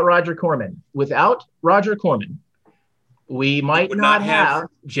this about Roger Corman. Without Roger Corman, we might would not not have have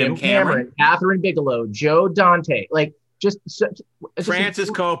Jim Jim Cameron, Catherine Bigelow, Joe Dante,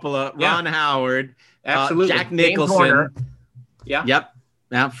 Francis Coppola, Yeah. Ron Howard, Absolutely. Jack James Horner. Nicholson. Yeah. Yep.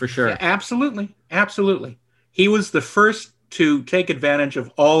 Yeah, for sure. Yeah, absolutely. Absolutely. He was the first to take advantage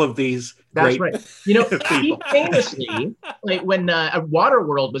of all of these That's great right. He people. famously, when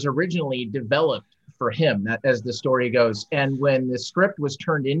Waterworld was originally developed for him, as the story goes, and when the script was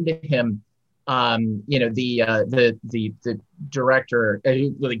turned into him, the director,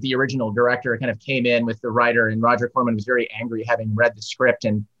 like the original director, kind of came in with the writer, and Roger Corman was very angry having read the script,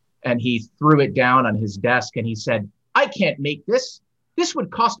 and he threw it down on his desk, and he said, "I can't make this. This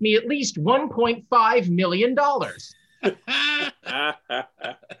would cost me at least $1.5 million."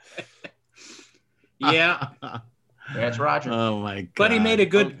 Yeah. That's Roger. Oh my god! But he made a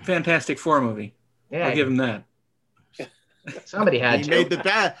good Fantastic Four movie. Yeah, I'll give him that. somebody had He to. made the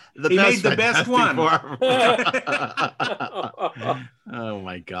best. He made the best one. Oh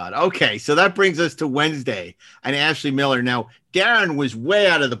my god! Okay, so that brings us to Wednesday and Ashley Miller. Now, Darren was way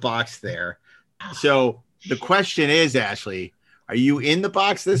out of the box there. So the question is, Ashley, are you in the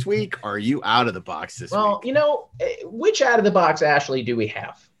box this week or are you out of the box this Well, week? which out of the box Ashley do we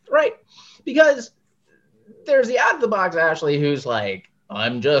have? Right? Because there's the out of the box Ashley who's like,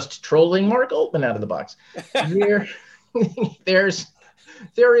 I'm just trolling Mark Altman out of the box. There is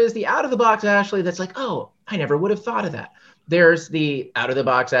the out of the box Ashley that's like, oh, I never would have thought of that. there's the out of the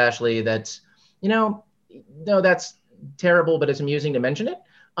box Ashley that's, no, that's terrible, but it's amusing to mention it.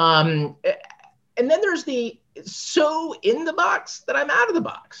 And then there's the so in the box that I'm out of the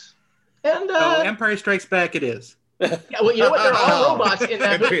box. And Empire Strikes Back it is. Yeah, well, you know what? There are robots in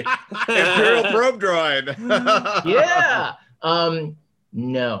that movie. Imperial probe droid. Yeah.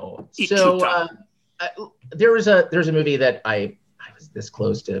 No. So there's a movie that I was this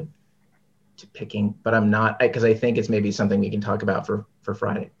close to picking, but I'm not, because I think it's maybe something we can talk about for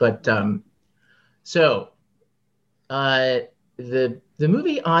Friday. But the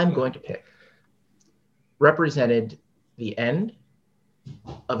movie I'm going to pick represented the end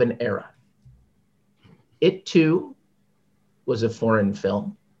of an era. It too was a foreign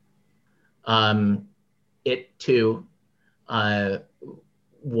film. It too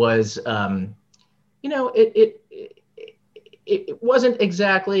was, it wasn't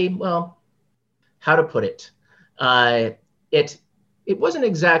exactly, well, how to put it? It wasn't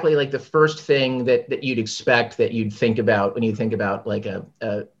exactly like the first thing that you'd expect, that you'd think about when you think about like a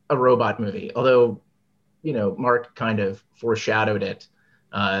robot movie. Although, Mark kind of foreshadowed it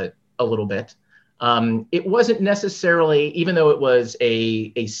a little bit. It wasn't necessarily, even though it was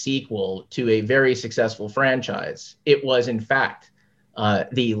a sequel to a very successful franchise, it was in fact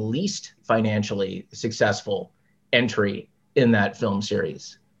the least financially successful entry in that film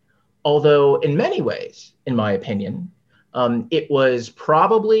series. Although in many ways, in my opinion, it was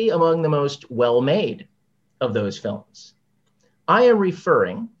probably among the most well-made of those films. I am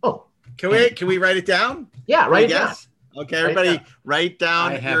referring, Can we write it down? Yeah, write it down. Okay, everybody, write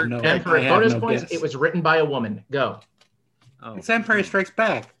down. And for bonus points, it was written by a woman. Go. Oh. It's Empire Strikes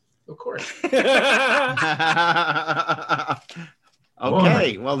Back. Of course. Okay,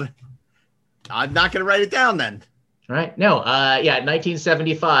 well, I'm not going to write it down then. All right. No,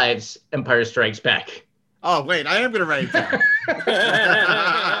 1975's Empire Strikes Back. Oh, wait, I am going to write it down.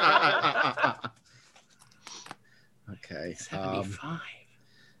 Okay. 75.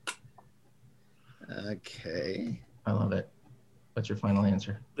 Okay. I love it. What's your final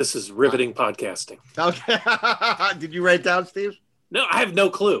answer? This is riveting podcasting. Okay. Did you write it down, Steve? No, I have no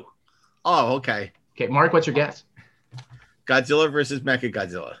clue. Oh, okay. Okay, Mark, what's your guess? Godzilla versus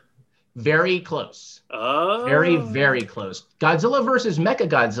Mechagodzilla. Very close. Oh. Very, very close. Godzilla versus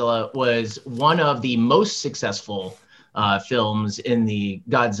Mechagodzilla was one of the most successful films in the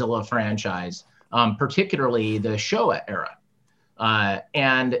Godzilla franchise, particularly the Showa era.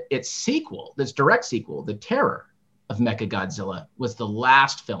 And its sequel, this direct sequel, The Terror of Mechagodzilla, was the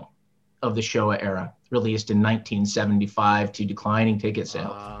last film of the Showa era, released in 1975 to declining ticket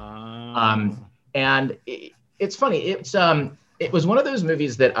sales. And it's funny. It was one of those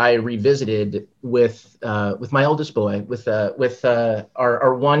movies that I revisited with my oldest boy, with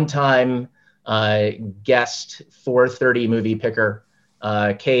our one-time guest 430 movie picker,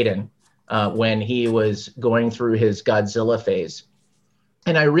 Caden, when he was going through his Godzilla phase.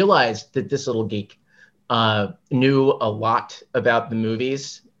 And I realized that this little geek knew a lot about the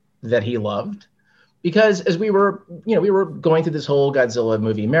movies that he loved, because as we were going through this whole Godzilla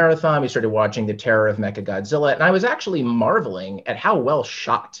movie marathon, we started watching The Terror of Mechagodzilla, and I was actually marveling at how well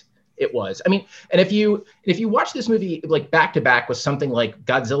shot it was. I mean, and if you watch this movie like back to back with something like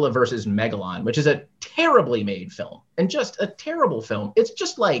Godzilla versus Megalon, which is a terribly made film and just a terrible film, it's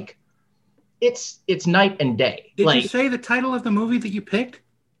just like it's night and day. Did you say the title of the movie that you picked?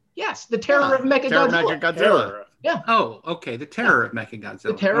 Yes, The Terror of Mechagodzilla. Terror. Yeah. Oh, okay. The Terror of Mechagodzilla.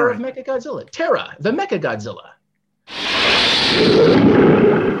 The Terror of Mechagodzilla. Terra, the Mechagodzilla.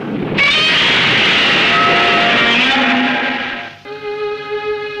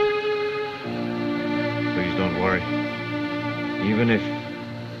 Please don't worry. Even if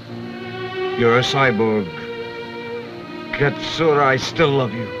you're a cyborg, Katsura, I still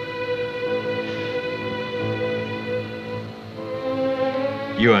love you.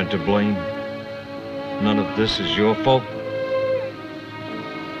 You aren't to blame. None of this is your fault.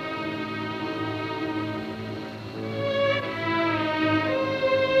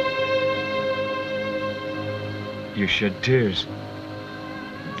 You shed tears.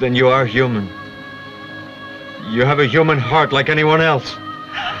 Then you are human. You have a human heart like anyone else.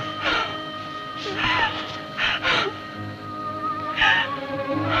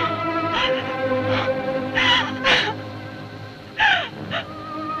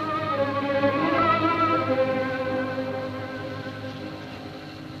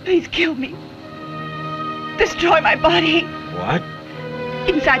 Please kill me. Destroy my body. What?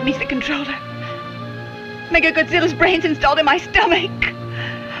 Inside me's the controller. Mechagodzilla's brain's installed in my stomach.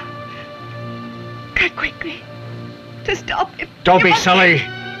 Cut quickly. To stop him. Don't be silly.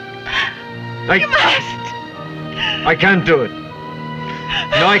 You must. I can't do it.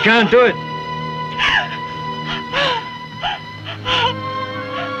 No, I can't do it.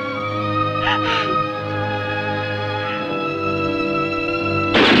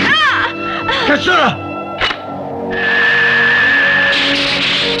 Katsura!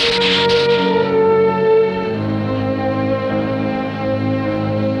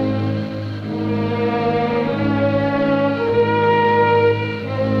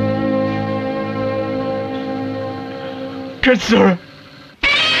 Katsura!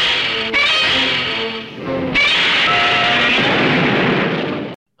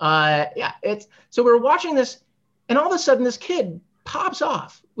 Yeah, it's so we're watching this, and all of a sudden this kid pops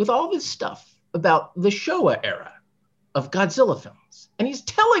off with all this stuff about the Showa era of Godzilla films, and he's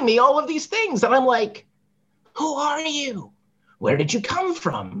telling me all of these things, and I'm like, "Who are you? Where did you come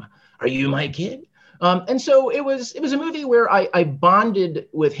from? Are you my kid?" And so it was a movie where I bonded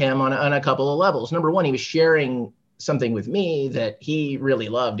with him on a couple of levels. Number one, he was sharing something with me that he really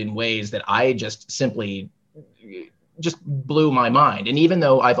loved in ways that I just simply blew my mind. And even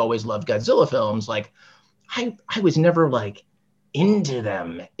though I've always loved Godzilla films, like I was never like into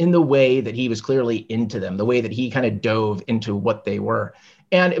them in the way that he was clearly into them, the way that he kind of dove into what they were.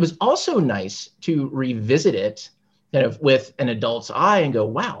 And it was also nice to revisit it kind of with an adult's eye and go,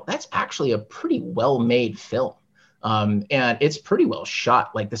 wow, that's actually a pretty well-made film. And it's pretty well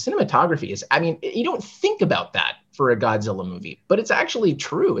shot. Like the cinematography is, I mean, you don't think about that for a Godzilla movie, but it's actually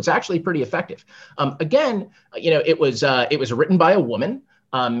true. It's actually pretty effective. Again, it was written by a woman.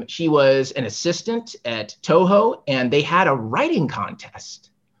 She was an assistant at Toho, and they had a writing contest,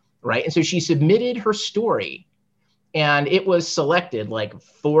 right? And so she submitted her story, and it was selected like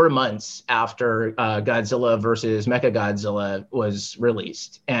 4 months after Godzilla versus Mechagodzilla was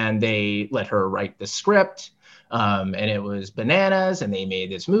released, and they let her write the script. And it was bananas, and they made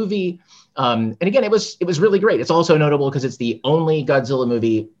this movie. And again, it was really great. It's also notable because it's the only Godzilla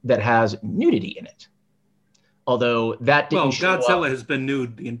movie that has nudity in it. Although that didn't show Godzilla up. has been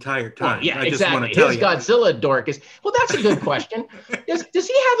nude the entire time. Well, yeah, I exactly. just want to tell His you. Godzilla dork is, well, that's a good question. Does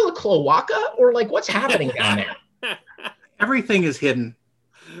he have a cloaca, or like what's happening down there? Everything is hidden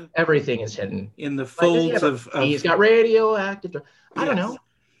Everything is hidden. in the folds of. He's got radioactive. I don't know.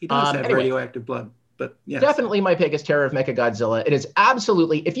 He does have Anyway. radioactive blood. But yes. Definitely my pick is Terror of Mechagodzilla. It is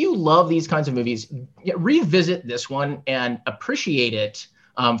absolutely, if you love these kinds of movies, revisit this one and appreciate it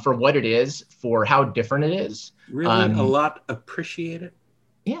for what it is, for how different it is. Really a lot appreciate it?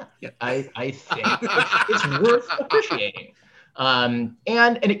 Yeah. I think it's worth appreciating. And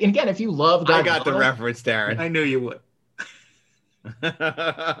again, if you love Godzilla. I got the reference, Darren. I knew you would.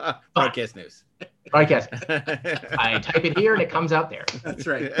 Broadcast news. Broadcast. I type it here and it comes out there. That's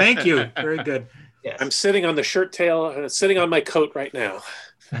right. Thank you. Very good. Yes. I'm sitting on the shirt tail, sitting on my coat right now.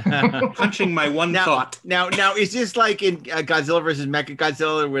 Punching my one thought. Now, is this like in Godzilla versus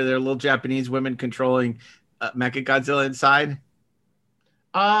Mechagodzilla, where there are little Japanese women controlling Mechagodzilla inside?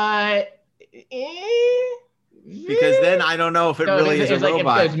 Because then I don't know if it really is a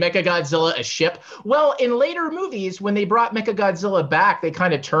robot. Is Mechagodzilla a ship? Well, in later movies, when they brought Mechagodzilla back, they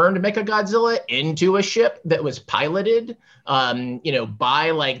kind of turned Mechagodzilla into a ship that was piloted,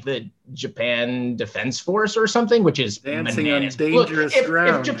 by like the Japan Defense Force or something, which is dancing bananas. on dangerous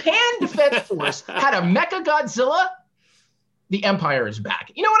ground. If Japan Defense Force had a Mechagodzilla, the Empire is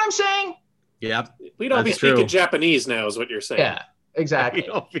back. You know what I'm saying? Yep. We don't be speaking Japanese now, is what you're saying. Yeah. Exactly. We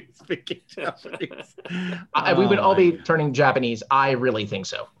don't be speaking Japanese. We would all be turning Japanese. I really think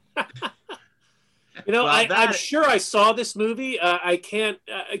so. I'm sure I saw this movie. I can't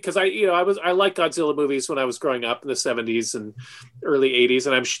because I like Godzilla movies when I was growing up in the 70s and early 80s,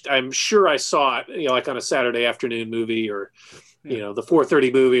 and I'm sure I saw it, like on a Saturday afternoon movie or the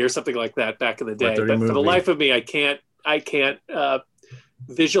 4:30 movie or something like that back in the day. But for the life of me, I can't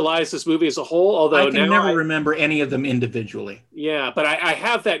visualize this movie as a whole, although I can never remember any of them individually. Yeah, but I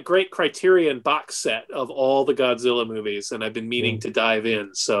have that great Criterion box set of all the Godzilla movies, and I've been meaning to dive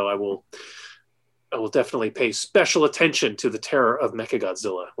in, so I will definitely pay special attention to the Terror of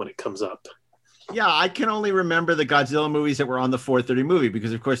Mechagodzilla when it comes up. Yeah, I can only remember the Godzilla movies that were on the 4:30 movie,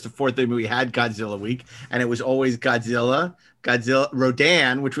 because of course the 4:30 movie had Godzilla Week, and it was always Godzilla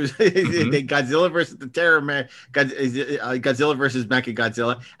Rodan, which was Godzilla versus the Terror, Godzilla versus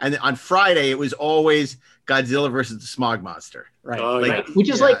Mechagodzilla, and on Friday it was always Godzilla versus the Smog Monster, right? Which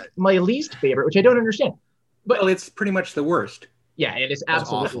is like my least favorite, which I don't understand. But it's pretty much the worst. Yeah, it is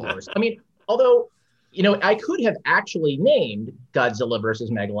absolutely the worst. I mean, although I could have actually named Godzilla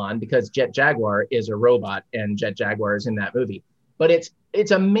versus Megalon because Jet Jaguar is a robot and Jet Jaguar is in that movie. But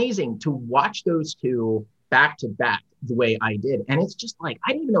it's amazing to watch those two back to back the way I did. And it's just like,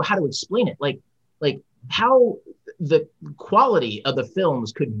 I don't even know how to explain it. Like how the quality of the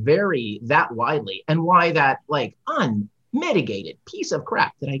films could vary that widely, and why that like unmitigated piece of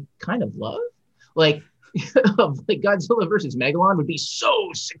crap that I kind of love, like Godzilla versus Megalon, would be so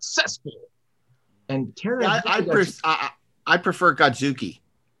successful. And Terror. Yeah, I prefer Godzuki.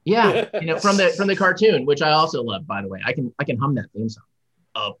 Yeah, from the cartoon, which I also love, by the way. I can hum that theme song.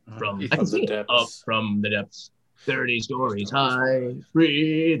 I can sing it. Up from the depths, 30 stories high,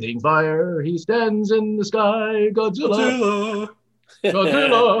 breathing fire, he stands in the sky. Godzilla,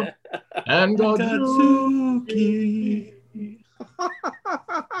 and Godzuki.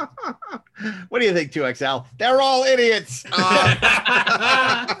 What do you think, 2XL? They're all idiots.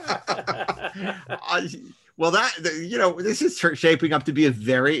 Well, this is shaping up to be a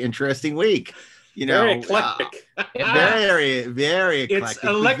very interesting week. Very eclectic. Very, very eclectic. It's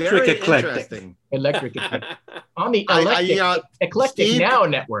electric eclectic. Interesting. Electric eclectic. On the Eclectic Steve, Now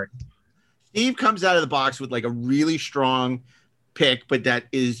Network. Steve comes out of the box with like a really strong pick, but that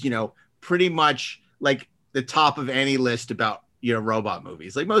is, pretty much like the top of any list about, robot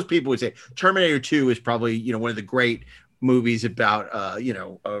movies. Like most people would say Terminator 2 is probably, one of the great movies about, a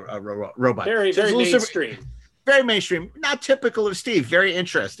robot. Very, very mainstream. Very mainstream, not typical of Steve. Very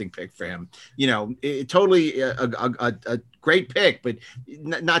interesting pick for him. Totally a great pick, but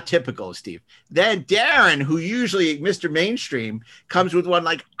not typical of Steve. Then Darren, who usually Mr. Mainstream, comes with one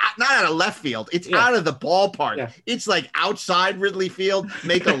like not out of left field. It's out of the ballpark. Yeah. It's like outside Ridley Field,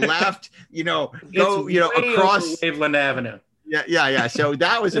 make a left. Go across Waveland Avenue. Yeah. So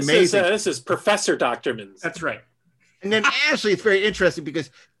that was amazing. This is Professor Doctorman's. That's right. And then Ashley, it's very interesting because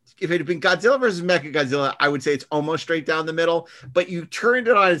if it had been Godzilla versus Mechagodzilla, I would say it's almost straight down the middle. But you turned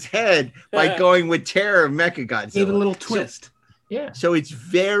it on its head by going with Terror of Mechagodzilla. Gave it a little twist. So it's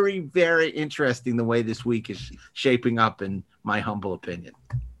very, very interesting the way this week is shaping up, in my humble opinion.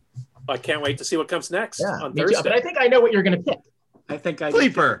 I can't wait to see what comes next on me Thursday. too, but I think I know what you're going to pick. I think I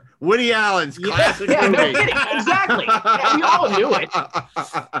Sleeper, Woody Allen's classic movie. No kidding. Exactly. We all knew it.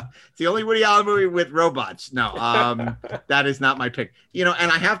 It's the only Woody Allen movie with robots. No, that is not my pick. And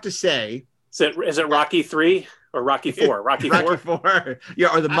I have to say, is it Rocky 3 or Rocky 4? Rocky 4? Rocky 4.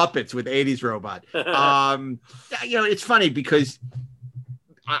 Yeah, or the Muppets with 80s robot. It's funny because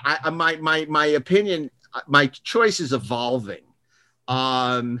my opinion, my choice is evolving,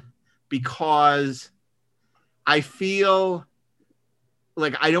 because I feel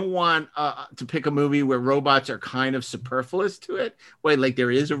like I don't want to pick a movie where robots are kind of superfluous to it. Wait, like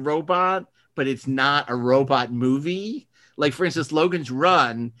there is a robot, but it's not a robot movie. Like, for instance, Logan's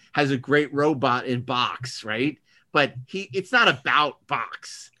Run has a great robot in Box, right? But it's not about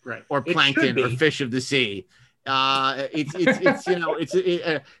Box, right, or Plankton or Fish of the Sea. It's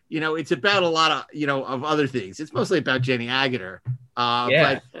about a lot of of other things. It's mostly about Jenny Agutter.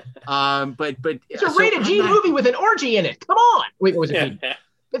 But it's a rated G movie with an orgy in it. Come on. Wait, what was it?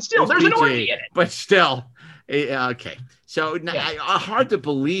 But still, there's an orgy in it. But still, okay. So hard to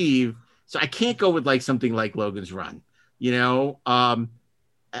believe. So I can't go with like something like Logan's Run, and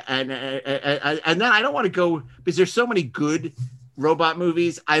then I don't want to go because there's so many good robot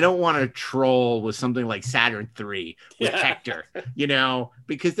movies. I don't want to troll with something like Saturn 3 with Hector,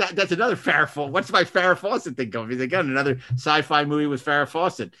 because that's another Farrah Fawcett. What's my Farrah Fawcett thing going? They got another sci-fi movie with Farrah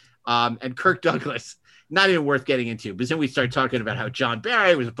Fawcett and Kirk Douglas. Not even worth getting into. But then we start talking about how John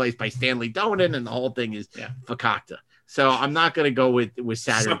Barry was replaced by Stanley Donen, and the whole thing is fakakta. So I'm not going to go with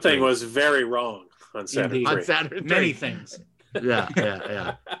Saturn. Something 3. Was very wrong on Saturn 3. On Saturn 3. Many things.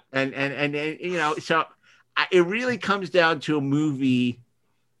 Yeah. And so it really comes down to a movie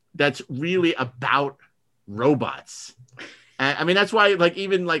that's really about robots. And I mean, that's why, like,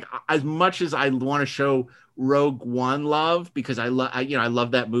 even like as much as I want to show Rogue One love, because I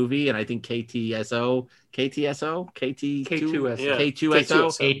love that movie, and I think K2SO is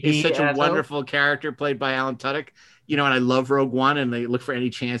such a wonderful character played by Alan Tudyk. And I love Rogue One, and they look for any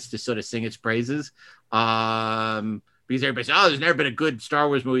chance to sort of sing its praises. Because everybody says, there's never been a good Star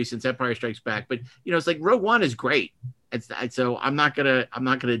Wars movie since Empire Strikes Back. But, it's like Rogue One is great. So I'm not gonna,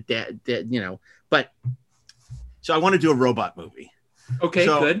 but so I want to do a robot movie. Okay,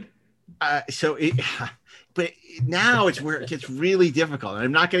 good. But now it's where it gets really difficult. And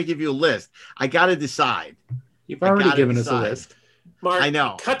I'm not going to give you a list. I got to decide. You've already given us a list. Mark, I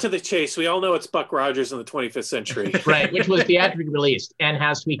know. Cut to the chase. We all know it's Buck Rogers in the 25th century. Right, which was theatrically released and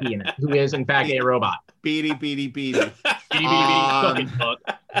has Tweaky in it, who is, in fact, a robot. Beady. Fucking book.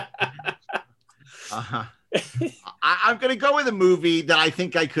 I'm going to go with a movie that I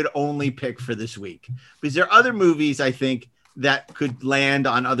think I could only pick for this week. Because there are other movies, I think, that could land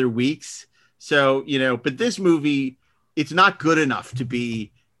on other weeks. So, but this movie, it's not good enough to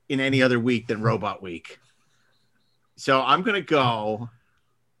be in any other week than Robot Week. So I'm going to go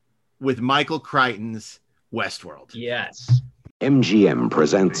with Michael Crichton's Westworld. Yes. MGM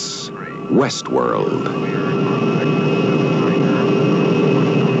presents Westworld.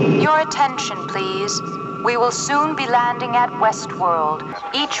 Your attention, please. We will soon be landing at Westworld.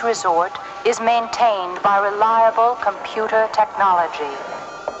 Each resort is maintained by reliable computer technology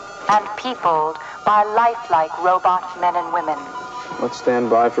and peopled by lifelike robot men and women. Let's stand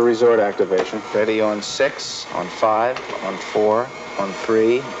by for resort activation. Ready on 6, on 5, on 4, on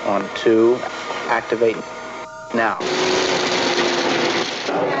 3, on 2. Activate now.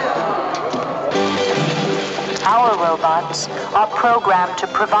 Our robots are programmed to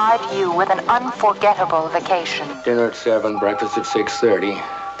provide you with an unforgettable vacation. Dinner at 7, breakfast at 6:30.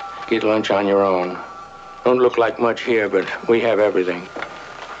 Get lunch on your own. Don't look like much here, but we have everything.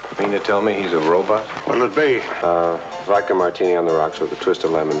 You mean to tell me he's a robot? What'll it be? Vodka martini on the rocks with a twist of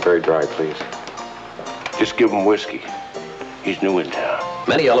lemon. Very dry, please. Just give him whiskey. He's new in town.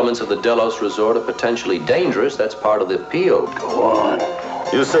 Many elements of the Delos Resort are potentially dangerous. That's part of the appeal. Go on.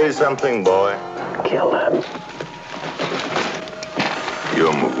 You say something, boy. Kill him.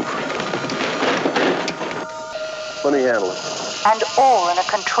 Your move. Let me handle it. And all in a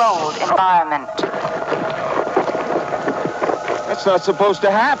controlled environment. That's not supposed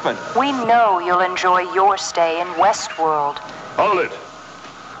to happen. We know you'll enjoy your stay in Westworld. Hold it.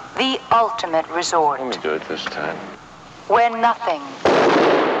 The ultimate resort. Let me do it this time. Where nothing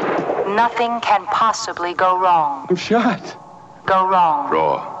can possibly go wrong. I'm shot. Go wrong.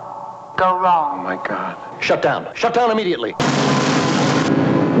 Draw. Go wrong. Oh, my God. Shut down. Shut down immediately.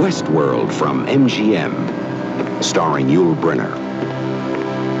 Westworld from MGM, starring Yul Brynner,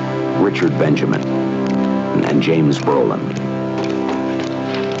 Richard Benjamin, and James Brolin.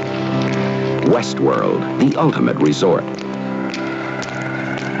 Westworld, the ultimate resort.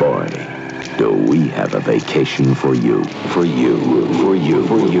 Boy, do we have a vacation for you, for you, for you,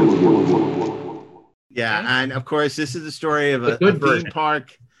 for you. Yeah, and of course, this is the story of a theme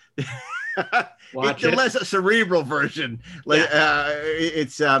park. It's the less cerebral version.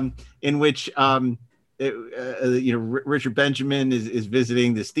 It's in which Richard Benjamin is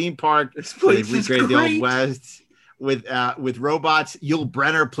visiting this theme park. This place is great. The Old West with robots. Yul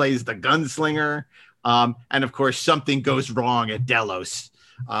Brynner plays the gunslinger, and of course, something goes wrong at Delos.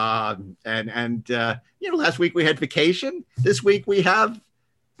 Last week we had Vacation. This week we have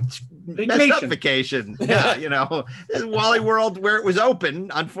messed up Vacation. Yeah, Wally World, where it was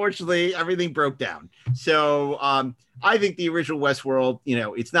open, unfortunately everything broke down. So I think the original Westworld,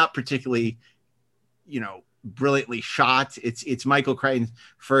 it's not particularly brilliantly shot. It's Michael Crichton's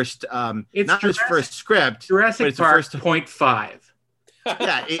first it's not his first script, Jurassic Park 0.5.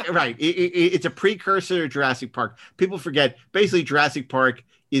 Yeah, right. It's a precursor to Jurassic Park. People forget basically Jurassic Park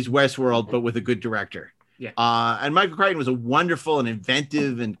is Westworld but with a good director. Yeah. And Michael Crichton was a wonderful and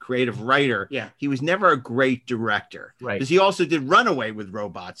inventive and creative writer. Yeah. He was never a great director. Right. Because he also did Runaway with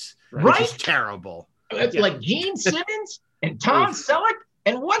robots, which is terrible. It's like Gene Simmons and Tom Selleck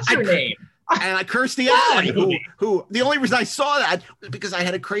and what's her name? And Kirstie Alley, who the only reason I saw that was because I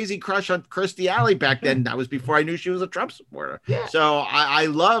had a crazy crush on Kirstie Alley back then. That was before I knew she was a Trump supporter. Yeah. So I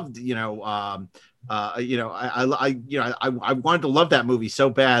loved, I wanted to love that movie so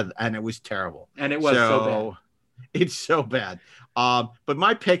bad, and it was terrible. And it was so bad. It's so bad. But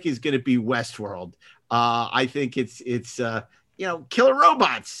my pick is going to be Westworld. I think it's killer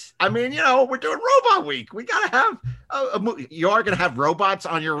robots. I mean, we're doing Robot Week. We got to have a movie. You are going to have robots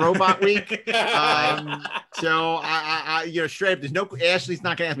on your Robot Week. So I straight up, there's no, Ashley's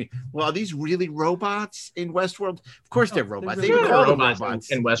not going to ask me, well, are these really robots in Westworld? Of course they're robots. They call them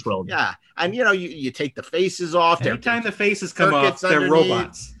robots in Westworld. Yeah. And you take the faces off. Anytime the faces come off, they're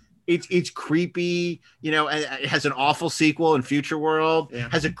robots. It's creepy, and it has an awful sequel in Future World. Yeah.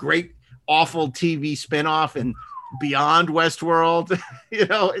 Has a great, awful TV spinoff and Beyond Westworld.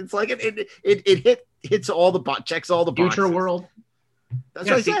 It's like it hits all the checks all the boxes. Future World. That's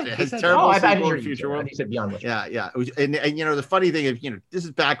what I said. It has terrible sequel in Future World. He said Beyond Westworld. Yeah. And the funny thing is, this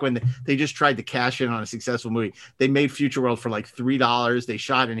is back when they just tried to cash in on a successful movie. They made Future World for like $3. They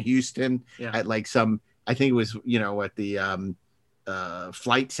shot in Houston at like I think it was, at the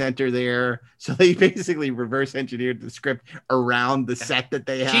flight center there. So they basically reverse engineered the script around the set that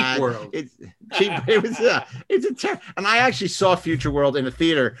they had. Cheap World. It's cheap. And I actually saw Future World in a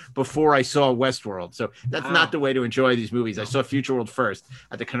theater before I saw Westworld. So that's not the way to enjoy these movies. I saw Future World first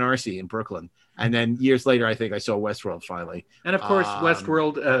at the Canarsie in Brooklyn. And then years later, I think I saw Westworld finally. And of course,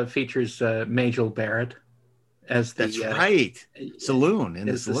 Westworld features Majel Barrett as the That's right. Saloon in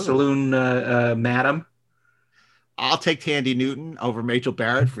the saloon madam. I'll take Tandy Newton over Rachel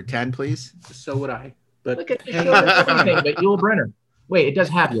Barrett for 10, please. So would I. But look at the show everything but Yul Brynner. Wait, it does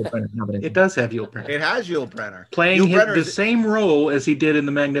have Yul Brynner. No, it does have Yul Brynner. It has Yul Brynner. Playing the same role as he did in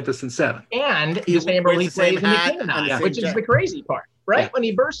The Magnificent Seven. And the same role he plays in The King and I, which is the crazy part, right? Yeah. When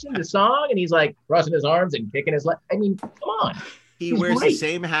he bursts into song and he's like crossing his arms and kicking his leg. I mean, come on. He wears the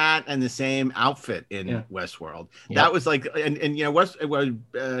same hat and the same outfit in Westworld. Yep. That was like, and you know,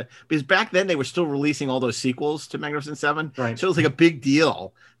 because back then they were still releasing all those sequels to Magnificent Seven. Right. So it was like a big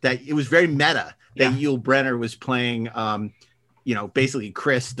deal that it was very meta that Yul Brynner was playing, you know, basically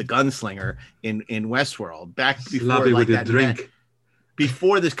Chris the gunslinger in Westworld back before like that drink.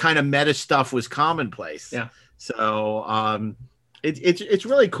 Before this kind of meta stuff was commonplace. Yeah. So it's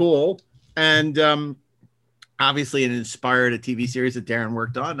really cool. And obviously, it inspired a TV series that Darren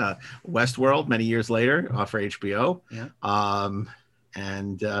worked on, Westworld, many years later for HBO. Yeah.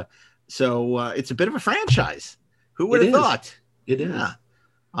 So it's a bit of a franchise. Who would have thought? It is. Yeah.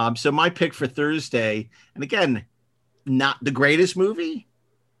 So my pick for Thursday, and again, not the greatest movie,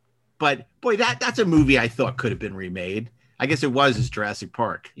 but boy, that's a movie I thought could have been remade. I guess it was, is Jurassic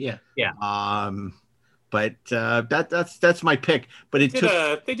Park. Yeah. But that's my pick. But they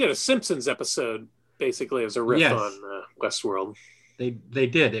did a Simpsons episode. Basically, as a riff on Westworld. They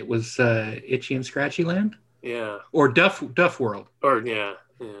did. It was Itchy and Scratchy Land. Yeah. Or Duff World. Or yeah.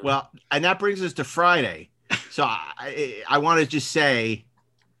 Well, and that brings us to Friday. So I want to just say,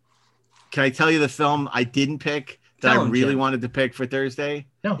 can I tell you the film I didn't pick that I really wanted to pick for Thursday?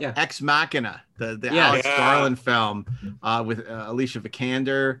 No. Yeah. Ex Machina, the Alex Garland film with Alicia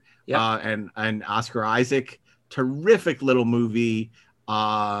Vikander and Oscar Isaac. Terrific little movie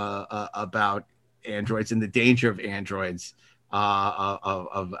about androids and the danger of androids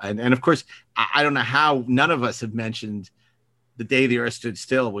and of course I don't know how none of us have mentioned The Day the Earth Stood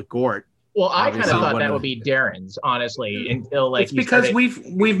Still with Gort. Well, I kind of thought that would be Darren's, honestly, until like it's because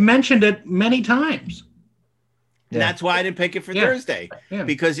we've mentioned it many times. And that's why I didn't pick it for Thursday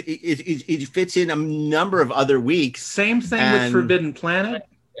because it fits in a number of other weeks. Same thing with Forbidden Planet.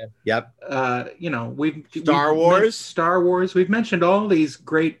 Yep. You know, Star Wars. We've mentioned all these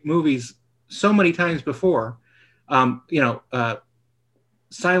great movies so many times before. Silent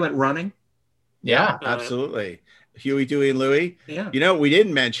Running. Yeah, absolutely. Huey, Dewey, and Louie. Yeah. You know, we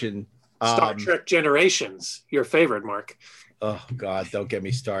didn't mention Star Trek Generations, your favorite, Mark. Oh God, don't get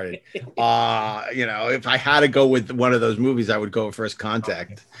me started. You know, if I had to go with one of those movies, I would go with First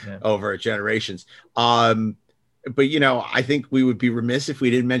Contact over Generations. But you know, I think we would be remiss if we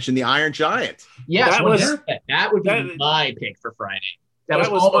didn't mention The Iron Giant. Yes, that would be my pick for Friday. That was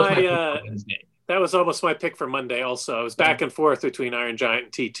almost my pick for Wednesday. That was almost my pick for Monday. Also, I was back and forth between Iron Giant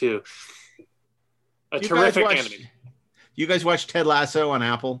and T2. Terrific anime. You guys watch Ted Lasso on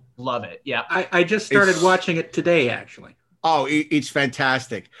Apple? Love it. Yeah, I just started watching it today, actually. Oh, it's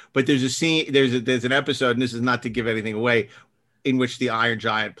fantastic. But there's a scene, there's an episode, and this is not to give anything away, in which the Iron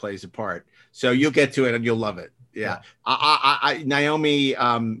Giant plays a part. So you'll get to it and you'll love it. Yeah. Naomi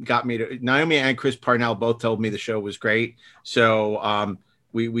Naomi and Chris Parnell both told me the show was great. So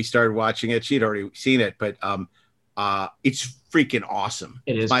we started watching it. She'd already seen it, but it's freaking awesome.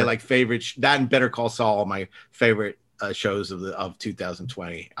 It is my like favorite. That and Better Call Saul, my favorite shows of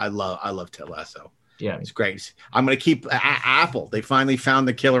 2020. I love Ted Lasso. Yeah, it's great. I'm going to keep Apple. They finally found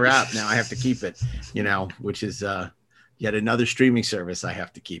the killer app. Now I have to keep it, you know, which is yet another streaming service I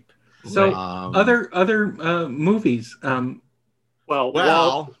have to keep. So other movies.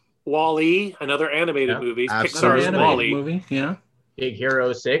 Wall-E, another animated movie. Absolutely. Pixar's Wall-E movie. Yeah. Big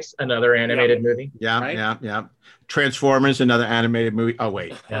Hero 6, another animated movie. Yeah. Transformers, another animated movie. Oh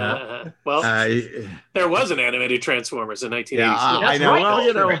wait. There was an animated Transformers in 1986. I know. Right. Well,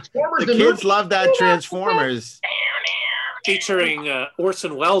 you know, the kids love that Transformers. Featuring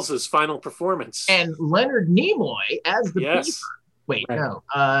Orson Welles' final performance. And Leonard Nimoy as the Beaver. Wait, no.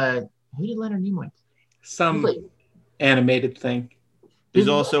 Who did Leonard Nimoy play? Some animated thing. There's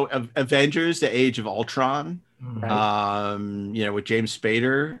also Avengers: The Age of Ultron. Right. You know, with James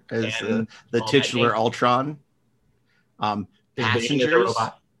Spader as the titular Ultron. Passengers.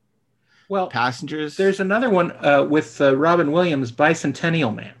 Well, Passengers. There's another one with Robin Williams,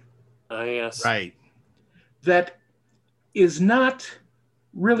 Bicentennial Man. Oh, yes. Right. That is not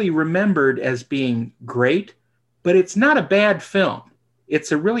really remembered as being great, but it's not a bad film.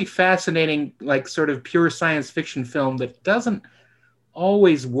 It's a really fascinating, like sort of pure science fiction film that doesn't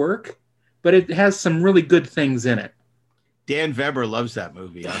always work, but it has some really good things in it. Dan Weber loves that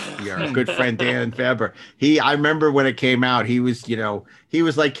movie. Our good friend Dan Weber. I remember when it came out, he was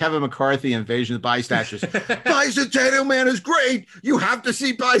like Kevin McCarthy in Invasion of the Bystanders. Bicentennial Man is great. You have to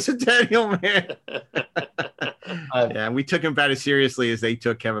see Bicentennial Man. Yeah, we took him about as seriously as they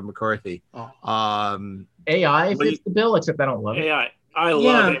took Kevin McCarthy. AI fits the bill, except I don't love it. AI, I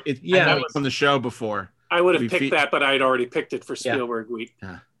love it. I know it's on the show before. I would have picked that, but I'd already picked it for Spielberg week.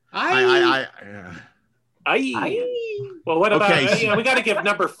 Well, what about? Okay, we got to give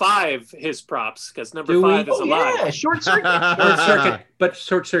number 5 his props because number 5 is alive. Yeah, Short Circuit. But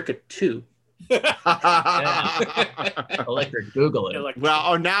Short Circuit 2. Electric Google it.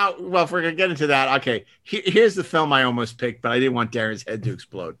 Well, if we're gonna get into that, okay. Here's the film I almost picked, but I didn't want Darren's head to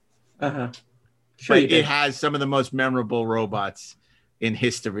explode. Sure, but it has some of the most memorable robots in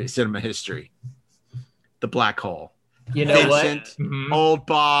cinema history. The Black Hole. You know Vincent, Old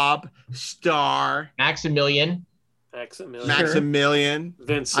Bob, Star, Maximilian, Vincent.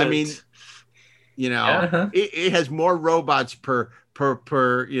 I mean, it has more robots per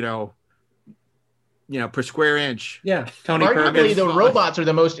square inch. Yeah, Tony Arguably, the robots are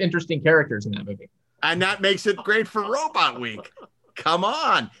the most interesting characters in that movie, and that makes it great for Robot Week. Come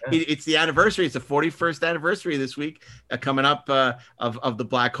on, it's the anniversary. It's the 41st anniversary this week, coming up of the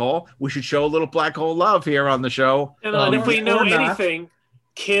Black Hole. We should show a little Black Hole love here on the show. And if we know anything,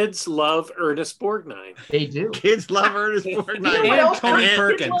 kids love Ernest Borgnine. They do. Kids love Ernest Borgnine and Tony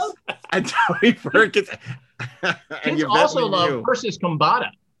Perkins. And Tony Perkins. Kids also love Persis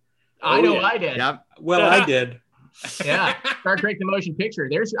Kambata. I know I did. Yep. Well, I did. Yeah. Star Trek the Motion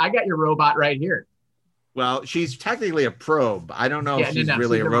Picture. I got your robot right here. Well, she's technically a probe. I don't know if she's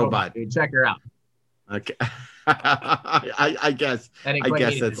really a robot. Dude, check her out. Okay. I guess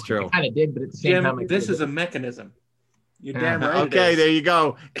that's true. I kind of did, but at the same time, this is a mechanism. You're damn right. Okay, there you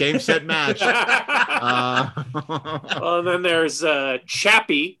go. Game, set, match. Well, and then there's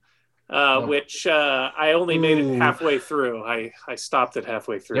Chappie, which I only made it halfway through. I stopped it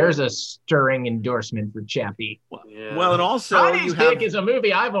halfway through. There's a stirring endorsement for Chappie. Well, and also Johnny's Dick is a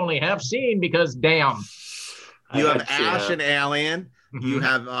movie I've only half seen because damn. You have Ash and Alien. You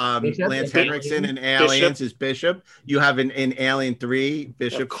have Lance Henriksen in Aliens as Bishop. You have in Alien 3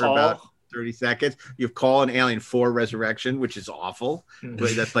 Bishop for about 30 seconds. You have Call in Alien 4 Resurrection, which is awful.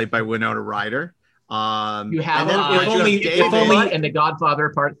 That's played by Winona Ryder. You have if only and The Godfather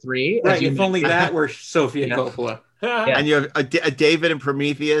Part 3. Right, if only that were Sofia Coppola. And you have a David and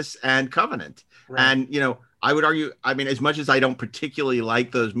Prometheus and Covenant. Right. And I would argue, I mean, as much as I don't particularly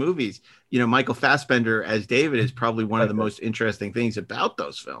like those movies, Michael Fassbender as David is probably one of the most interesting things about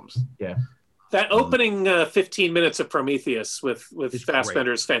those films. Yeah. That opening 15 minutes of Prometheus with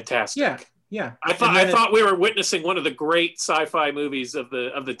Fassbender is fantastic. Yeah. I thought we were witnessing one of the great sci-fi movies of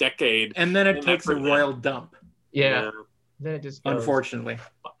the decade. And then it takes a royal dump. Yeah. Then it just goes. Unfortunately.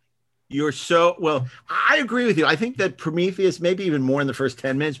 You're so well. I agree with you. I think that Prometheus, maybe even more in the first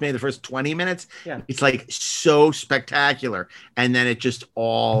 10 minutes, maybe the first 20 minutes. Yeah. It's like so spectacular, and then it just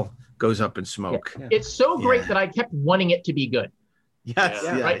all goes up in smoke. Yeah. It's so great that I kept wanting it to be good. Yes,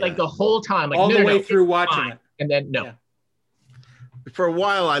 Like the whole time, like all the way through watching it, and then no. Yeah. For a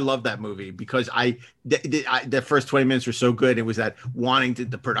while, I loved that movie because the first 20 minutes were so good. It was that wanting to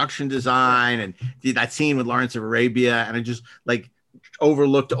the production design and that scene with Lawrence of Arabia, and I just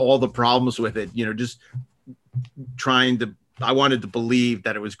overlooked all the problems with it, just I wanted to believe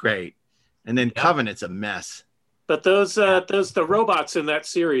that it was great. And then Covenant's a mess. But the robots in that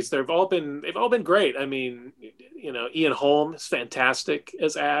series, they've all been great. I mean, Ian Holm is fantastic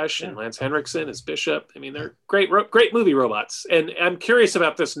as Ash and Lance Henriksen as Bishop. I mean, they're great movie robots. And I'm curious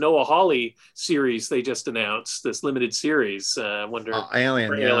about this Noah Hawley series they just announced, this limited series. I wonder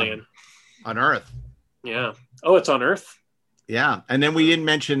Alien on Earth. Yeah. Oh, it's on Earth. Yeah, and then we didn't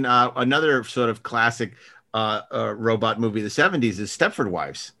mention another sort of classic robot movie of the 70s is Stepford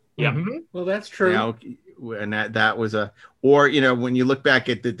Wives. Yeah, well, that's true. And that was when you look back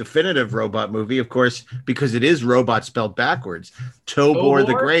at the definitive robot movie, of course, because it is robot spelled backwards, Tobor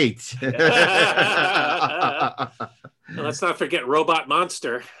the Great. Let's not forget Robot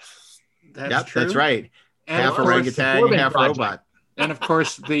Monster. That's true. That's right. And half orangutan, half robot. And of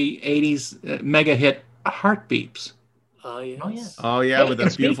course, the 80s mega hit Heartbeeps. Oh yeah. Oh yeah, with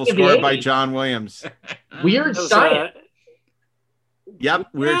a beautiful score by John Williams. Weird Science. Yep,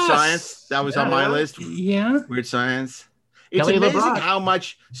 Weird Science. That was on my list. Yeah. Weird Science. It's Kelly amazing LeBrock. how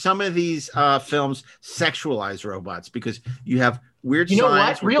much some of these films sexualize robots because you have Weird You know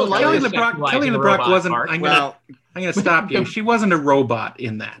Science. what? Real life Kelly is LeBrock sexualizing the LeBrock robot wasn't. part. I'm gonna stop you. She wasn't a robot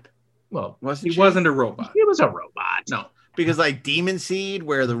in that. Well, She wasn't a robot. She was a robot. No. Because like Demon Seed,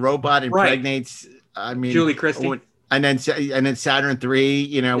 where the robot impregnates, Julie Christie. And then Saturn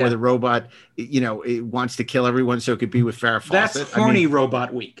 3, where the robot, it wants to kill everyone so it could be with Farrah Fawcett. That's horny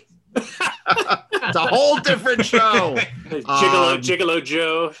robot week. It's a whole different show. Gigolo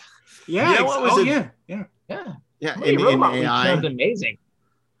Joe. Yeah. You know what was yeah. Yeah. Yeah, Hey, in Robot League AI. sounds amazing.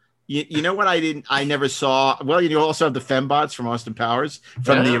 You know what I never saw? Well, you also have the Fembots from Austin Powers,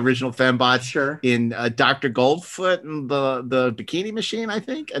 from the Yeah. original Fembots Sure. in Dr. Goldfoot and the Bikini Machine, I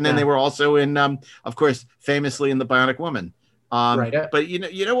think. And then Yeah. they were also in, of course, famously in The Bionic Woman. Right. But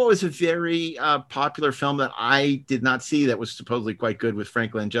you know what was a very popular film that I did not see that was supposedly quite good with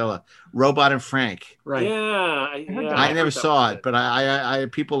Frank Langella? Robot and Frank. Right. Yeah, I never saw it, but I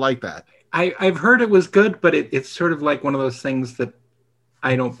people like that. I've heard it was good, but it's sort of like one of those things that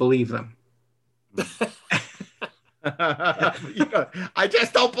I don't believe them. I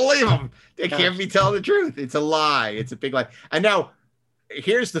just don't believe them. They can't be telling the truth. It's a lie. It's a big lie. And now,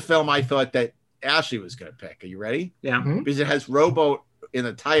 here's the film I thought that Ashley was going to pick. Are you ready? Yeah. Because it has Robo in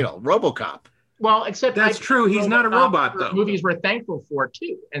the title, RoboCop. Well, except That's true. He's not a robot, though. Movies we're thankful for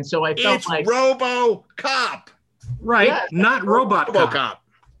too, and so I felt It's like RoboCop. Right. Yeah, not robot cop. RoboCop.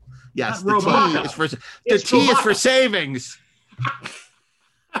 Yes, Not the T RoboCop. is for the It's T is for RoboCop. savings.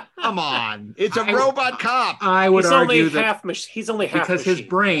 Come on, it's a robot cop. I would He's argue only that half. He's only half because his machine.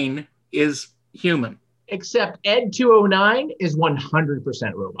 brain is human. except Ed 209 is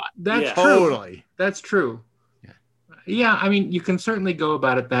 100% robot. That's Yeah. true. Totally. That's true. Yeah, I mean, you can certainly go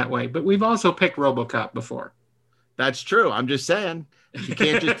about it that way, but we've also picked RoboCop before. That's true. I'm just saying. You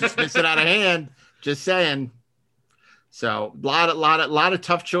can't just dismiss it out of hand. Just saying. So a lot of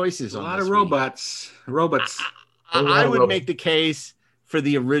tough choices. A on lot this of week. robots. I would make the case for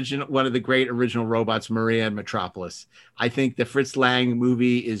the original, one of the great original robots, Maria and Metropolis. I think the Fritz Lang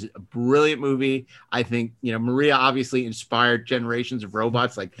movie is a brilliant movie. I think, Maria obviously inspired generations of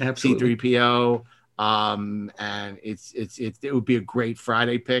robots like Absolutely. C-3PO. And it would be a great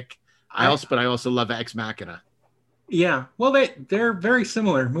Friday pick. I also love Ex Machina. Yeah, well, they're very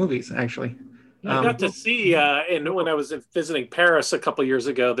similar movies, actually. I got to see, when I was visiting Paris a couple years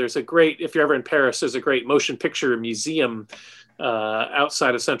ago, there's a great, if you're ever in Paris, there's a great motion picture museum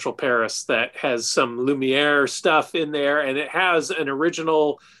outside of central Paris that has some Lumiere stuff in there. And it has an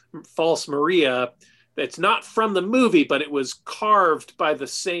original false Maria that's not from the movie, but it was carved by the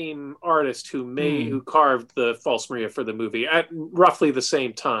same artist who carved the false Maria for the movie at roughly the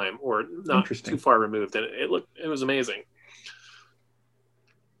same time, or not too far removed. And it was amazing.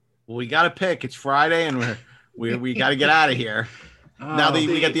 Well, we got to pick. It's Friday, and we got to get out of here. Now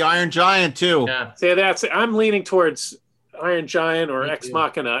we got the Iron Giant too. Yeah. So I'm leaning towards Iron Giant or Ex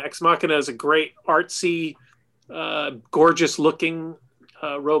Machina. Ex Machina is a great artsy, gorgeous looking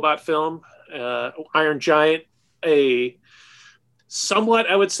robot film. Iron Giant, a somewhat,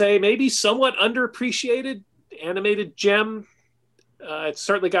 I would say, maybe somewhat underappreciated animated gem. It's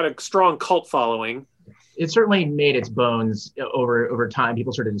certainly got a strong cult following. It certainly made its bones over time.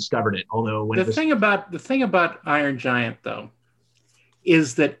 People sort of discovered it. Although when The thing about Iron Giant, though,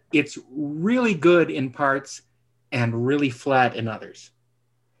 is that it's really good in parts and really flat in others.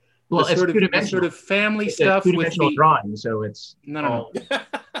 Well, the it's the sort of family stuff with the drawing, so it's no.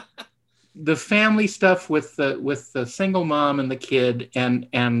 The family stuff with the single mom and the kid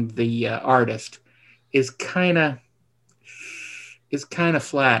and the artist is kind of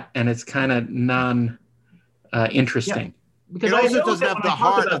flat, and it's kind of non interesting. Because It also I know doesn't that have when the I talk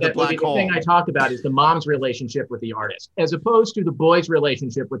heart about of the that black movie, hole. The thing I talk about is the mom's relationship with the artist, as opposed to the boy's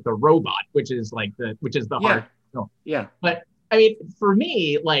relationship with the robot, which is the heart. No. Yeah. But I mean, for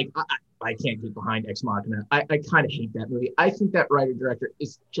me, like I can't get behind Ex Machina. I kind of hate that movie. I think that writer director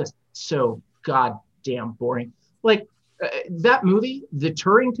is just so goddamn boring. Like that movie, The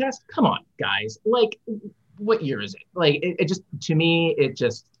Turing Test. Come on, guys. Like, what year is it? Like, it just, to me, it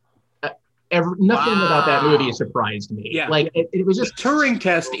just. Nothing about that movie surprised me. Yeah. Like it was just The Turing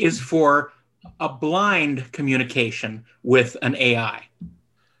test is for a blind communication with an AI.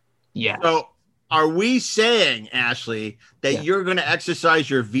 Yeah. So are we saying, Ashley, that you're going to exercise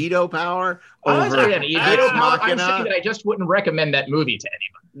your veto power I'm over saying Ex Machina? that I just wouldn't recommend that movie to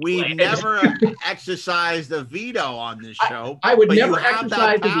anybody. We've never exercised a veto on this show. I would but never you have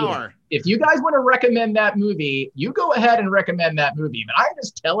exercise that the veto. power. If you guys want to recommend that movie, you go ahead and recommend that movie. But I'm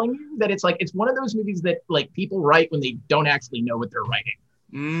just telling you that it's one of those movies that like people write when they don't actually know what they're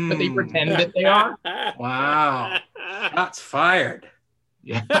writing, but they pretend that they are. Wow. Shots fired.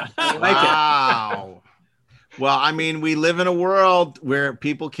 Yeah. I like Wow. Well, I mean, we live in a world where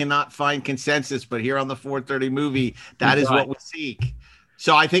people cannot find consensus, but here on the 430 movie, that is what we seek.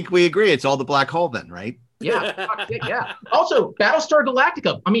 So I think we agree. It's all the black hole then, right? Yeah. Fuck it, yeah. Also, Battlestar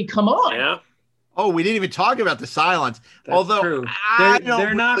Galactica. I mean, come on. Yeah. Oh, we didn't even talk about the Cylons. That's Although true. I They're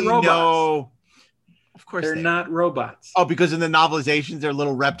don't not really robots. know. Of course They're not robots. Oh, because in the novelizations, they're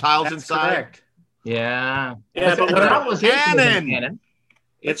little reptiles That's inside. correct. Yeah. Yeah, but the what- novelization isn't Canon. canon.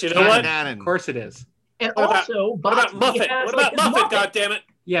 It's you know what? Of course it is. And What about- also, What about Botsy Muffet? has, What like, about his Muffet? God damn it!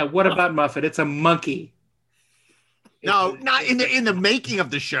 Yeah, what about Muffet? It's a monkey. No, not in the making of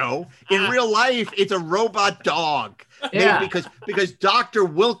the show. In real life, it's a robot dog. Yeah. Because Dr.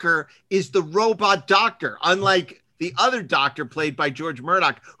 Wilker is the robot doctor, unlike the other doctor played by George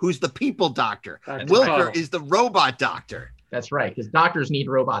Murdoch, who's the people doctor. Dr. Wilker Paul. is the robot doctor. That's right, because doctors need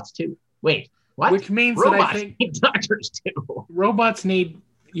robots too. Wait, what? Which means robots that I think need doctors too. robots need,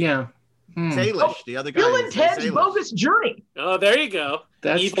 yeah. Salish, the other guy. Bill is and Ted's Salish. Bogus Journey. Oh, there you go.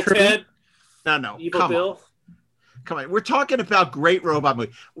 That's Evil true. Ted, No, Evil come Bill. on. Come on. We're talking about great robot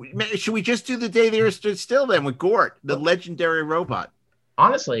movies. Should we just do The Day the Earth Stood Still then with Gort, the legendary robot?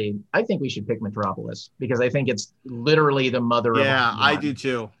 Honestly, I think we should pick Metropolis because I think it's literally the mother of Yeah, all I modern. do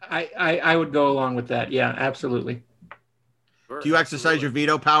too. I would go along with that. Yeah, absolutely. Do you exercise your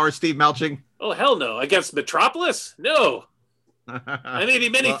veto power, Steve Melching? Oh, hell no. Against Metropolis? No. I may be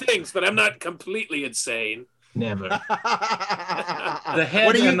many things, but I'm not completely insane. Never. The What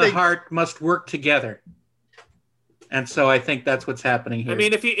head do you and the think? heart must work together. And so I think that's what's happening here. I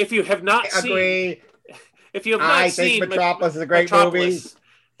mean, if you have not seen, if you have not I seen think Metropolis is a great Metropolis, movie.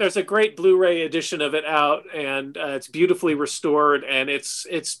 there's a great Blu-ray edition of it out, and it's beautifully restored. And it's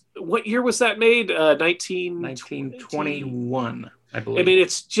what year was that made? 1921, I believe. I mean,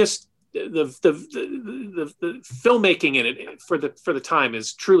 it's just the filmmaking in it for the time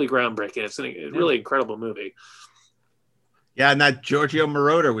is truly groundbreaking. It's a really incredible movie. Yeah, and that Giorgio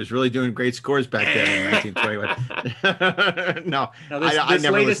Moroder was really doing great scores back then in 1921. No, Now, this I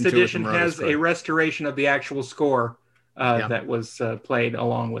never latest listened to edition Moroder has score. a restoration of the actual score Yeah. that was played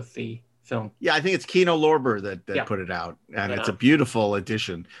along with the film. Yeah, I think it's Kino Lorber that Yeah. put it out, and it's Yeah. a beautiful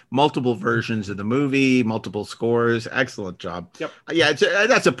edition. Multiple versions of the movie, multiple scores. Excellent job. Yep. Yeah,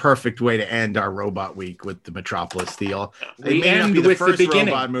 that's a perfect way to end our robot week with the Metropolis deal. We It may not end be the with the first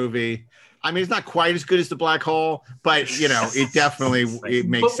beginning. robot movie. I mean, it's not quite as good as the Black Hole, but it definitely it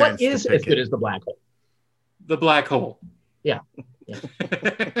makes But sense. what is to as pick good it. as the black hole? The Black Hole. Yeah.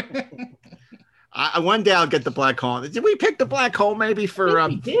 One day I'll get the Black Hole. Did we pick the Black Hole maybe for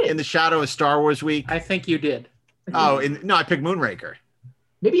we did. in the shadow of Star Wars week? I think you did. Oh, no, I picked Moonraker.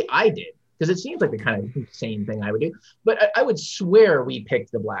 Maybe I did because it seems like the kind of insane thing I would do. But I would swear we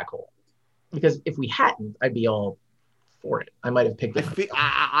picked the black hole because if we hadn't, I'd be all for it. I might have picked it.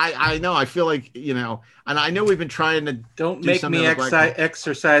 I know. I feel like, and I know we've been trying to Don't do make something me with Black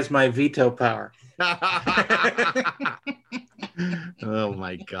exercise my veto power. Oh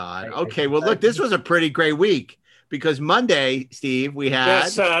my God. Okay. Well, look, this was a pretty great week because Monday, Steve, we had.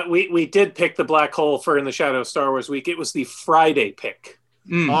 Yes, we did pick the black hole for In the Shadow of Star Wars week. It was the Friday pick.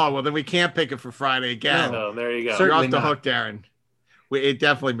 Oh, well, then we can't pick it for Friday again. Oh, there you go. You're off Certainly the not. hook, Darren. It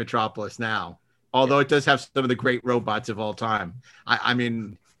definitely Metropolis now. Although it does have some of the great robots of all time. I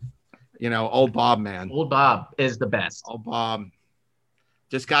mean, old Bob, man. Old Bob is the best. Old Bob.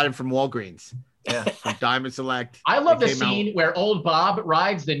 Just got him from Walgreens. Yeah. From Diamond Select. I love the It came out- scene where old Bob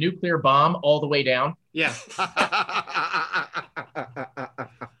rides the nuclear bomb all the way down. Yeah.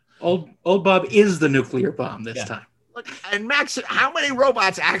 Old Bob is the nuclear bomb this time. Look, and Max, how many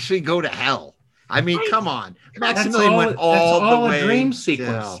robots actually go to hell? I mean, come on. That's Maximilian went all all the a way dream to sequence,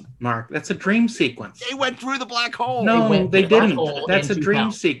 hell. Mark. That's a dream sequence. They went through the black hole. No, went they through the black didn't. hole That's a into dream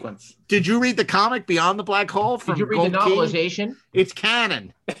hell. sequence. Did you read the comic Beyond the Black Hole from Did you read the Gold Key? novelization? It's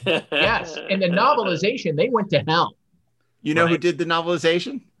canon. Yes. In the novelization, they went to hell. You know who Right. did the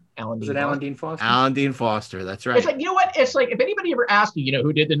novelization? Alan Was Dean it Alan Foster. Dean Foster? Alan Dean Foster. That's right. It's like, you know what? It's like if anybody ever asked you,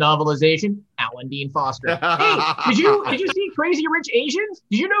 who did the novelization? Alan Dean Foster. Hey, did you see Crazy Rich Asians?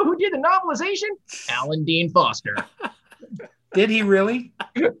 Did you know who did the novelization? Alan Dean Foster. Did he really?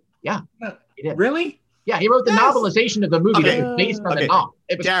 Yeah, he did. Really? Yeah, he wrote the novelization of the movie Okay. that was based on Okay. the novel.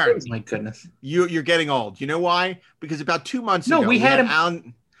 It was Darren. crazy. My goodness. You're getting old. You know why? Because about 2 months No, ago, we had him-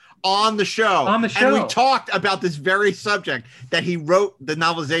 Alan on the show. On the And show. we talked about this very subject that he wrote the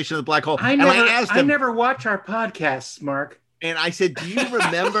novelization of the Black Hole. I and never, I asked him, never watch our podcasts, Mark. and I said, do you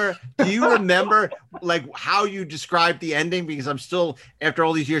remember like how you described the ending? Because I'm still, after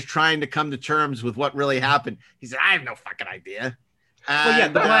all these years, trying to come to terms with what really happened. He said, I have no fucking idea. Well, yeah,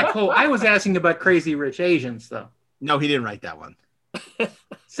 And, the black hole. I was asking about Crazy Rich Asians, though. no, he didn't write that one.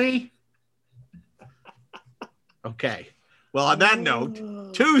 See? Okay. Well, on that note,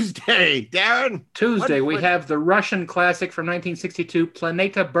 Tuesday, Darren. Tuesday, we what- have the Russian classic from 1962,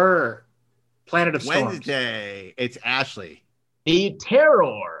 Planeta Burr, Planet of Storms. Wednesday, it's Ashley. The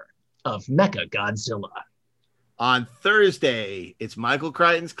terror of Mecha Godzilla. On Thursday, it's Michael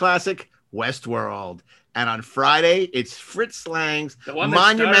Crichton's classic, Westworld. And on Friday, it's Fritz Lang's The one that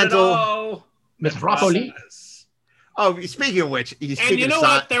started it monumental all. Metropolis. Oh, speaking of which, and you know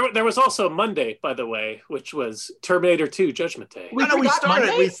what? There was also Monday, by the way, which was Terminator 2: Judgment Day.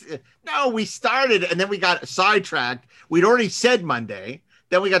 We started, and then we got sidetracked. We'd already said Monday.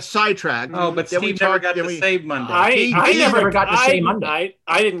 Then we got sidetracked. Oh, but Steve never got to say Monday. I never got to say Monday.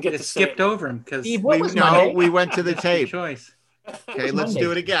 I didn't get to say skipped over him because we went to the tape. Choice. Okay, let's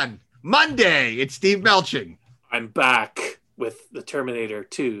do it again. Monday. It's Steve Melching. I'm back with the Terminator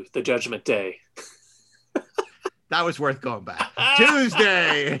 2: The Judgment Day. That was worth going back.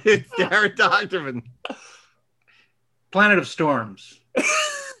 Tuesday. It's Darren Doctorman. Planet of Storms.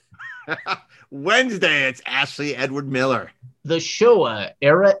 Wednesday. It's Ashley Edward Miller. The Showa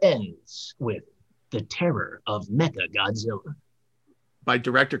era ends with The Terror of Mechagodzilla. By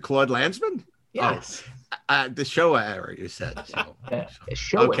director Claude Lanzmann? Yes. The Showa era, you said. So.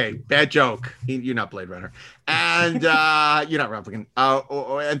 Showa. Okay, bad joke. You're not Blade Runner. And you're not Replicant.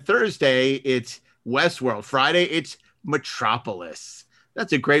 And Thursday, it's Westworld. Friday, it's Metropolis.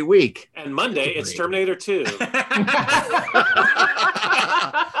 That's a great week. And Monday, it's Terminator 2.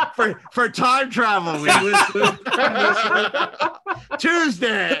 for time travel.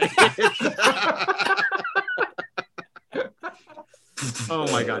 Tuesday.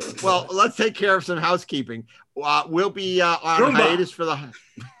 Oh my God. Well, let's take care of some housekeeping. We'll be on hiatus for the.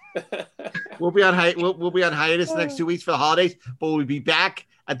 We'll be on hiatus the next 2 weeks for the holidays, but we'll be back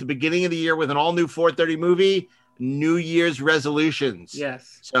at the beginning of the year with an all new 4:30 movie. New Year's resolutions.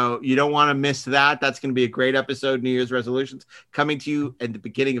 Yes. So you don't want to miss that. That's going to be a great episode. New Year's resolutions coming to you at the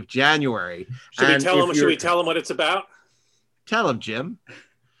beginning of January. Should we tell them what it's about? Tell them, Jim.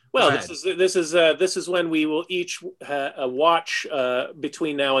 Well, this is when we will each watch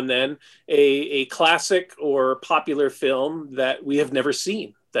between now and then a classic or popular film that we have never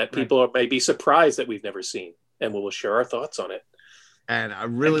seen, that people may be surprised that we've never seen, and we will share our thoughts on it. And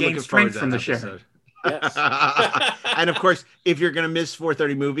I'm really looking forward to that episode. Yes. And of course, if you're going to miss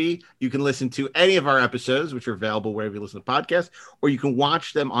 4:30 movie, you can listen to any of our episodes, which are available wherever you listen to podcasts, or you can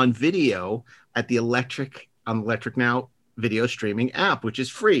watch them on video at the Electric Now video streaming app, which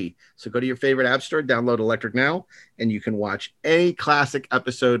is free. So go to your favorite app store, download Electric Now, and you can watch any classic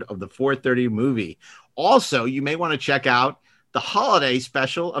episode of the 4:30 movie. Also, you may want to check out the holiday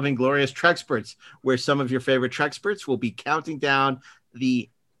special of Inglorious Treksperts, where some of your favorite Treksperts will be counting down the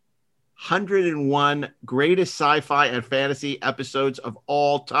 101 greatest sci-fi and fantasy episodes of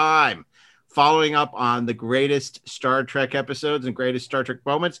all time. Following up on the greatest Star Trek episodes and greatest Star Trek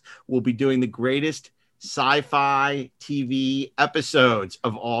moments, we'll be doing the greatest sci-fi TV episodes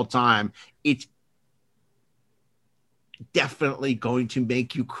of all time. It's definitely going to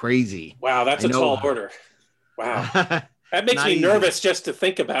make you crazy. Wow, that's a tall order. Wow. That makes me nervous just to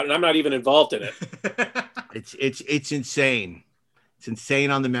think about it, and I'm not even involved in it. It's insane. It's insane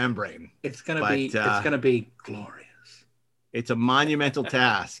on the membrane. It's gonna be glorious. It's a monumental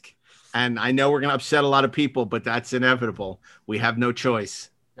task, and I know we're gonna upset a lot of people, but that's inevitable. We have no choice.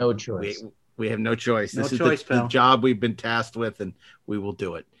 No choice. We have no choice. No this choice, is the job we've been tasked with, and we will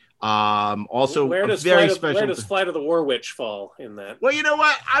do it. Also, where does Flight of the War Witch fall in that? Well, you know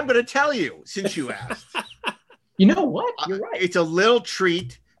what? I'm going to tell you since you asked. You know what? You're right. It's a little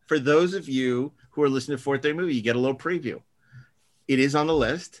treat for those of you who are listening to 4:30 movie. You get a little preview. It is on the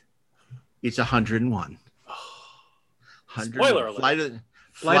list. It's 101. Spoiler alert.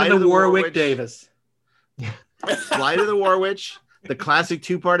 Flight of the Warwick Davis. Flight of the War Witch, the classic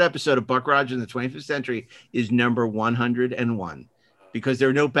two-part episode of Buck Rogers in the 25th Century, is number 101. Because there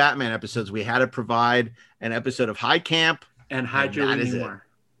are no Batman episodes, we had to provide an episode of High Camp and Hydra anymore.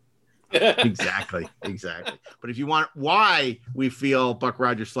 Exactly. But if you want why we feel Buck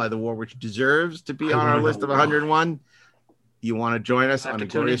Rogers Fly the War, which deserves to be on our list of 101, you want to join us on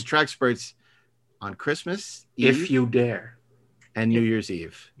Inglorious Treksperts on Christmas Eve, if you dare, and New Year's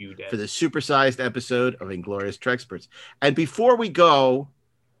Eve for the supersized episode of Inglorious Treksperts. And before we go,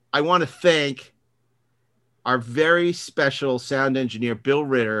 I want to thank our very special sound engineer, Bill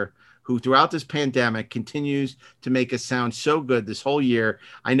Ritter, who throughout this pandemic continues to make us sound so good this whole year.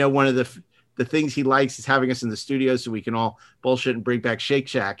 I know one of the things he likes is having us in the studio so we can all bullshit and bring back Shake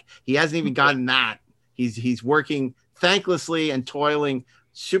Shack. He hasn't even gotten that. He's working thanklessly and toiling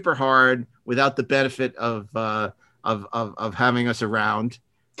super hard without the benefit of having us around,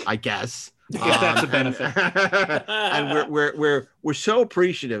 I guess. That's a benefit. And we're so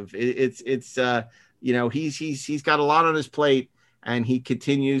appreciative. It's he's got a lot on his plate, and he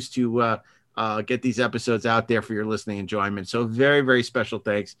continues to get these episodes out there for your listening enjoyment. So very, very special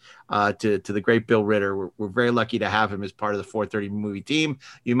thanks to the great Bill Ritter. We're very lucky to have him as part of the 4:30 movie team.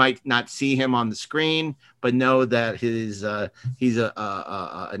 You might not see him on the screen, but know that he's an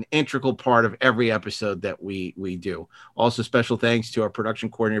integral part of every episode that we do. Also, special thanks to our production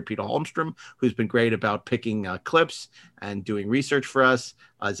coordinator, Peter Holmstrom, who's been great about picking clips and doing research for us.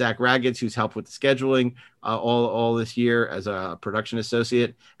 Zach Raggeds, who's helped with the scheduling all this year as a production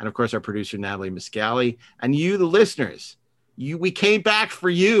associate. And of course, our producer, Natalie Miscali. And you, the listeners, we came back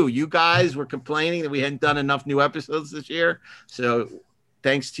for you. You guys were complaining that we hadn't done enough new episodes this year. So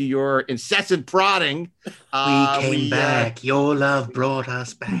thanks to your incessant prodding, we came back. Your love brought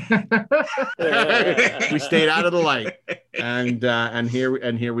us back. We stayed out of the light, and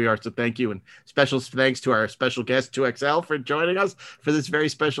here we are. So thank you, and special thanks to our special guest 2XL for joining us for this very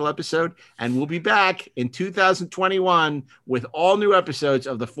special episode. And we'll be back in 2021 with all new episodes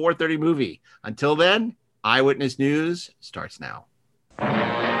of the 4:30 movie. Until then, Eyewitness News starts now.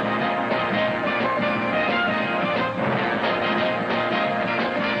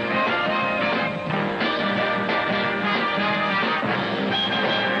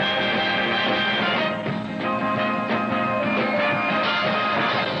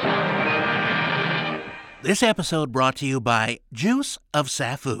 This episode brought to you by Juice of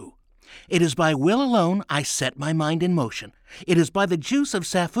Safu. It is by will alone I set my mind in motion. It is by the juice of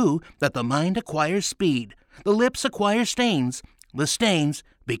Safu that the mind acquires speed, the lips acquire stains, the stains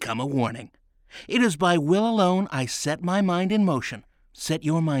become a warning. It is by will alone I set my mind in motion. Set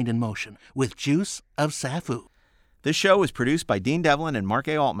your mind in motion with Juice of Safu. This show is produced by Dean Devlin and Mark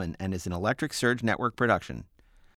A. Altman and is an Electric Surge Network production.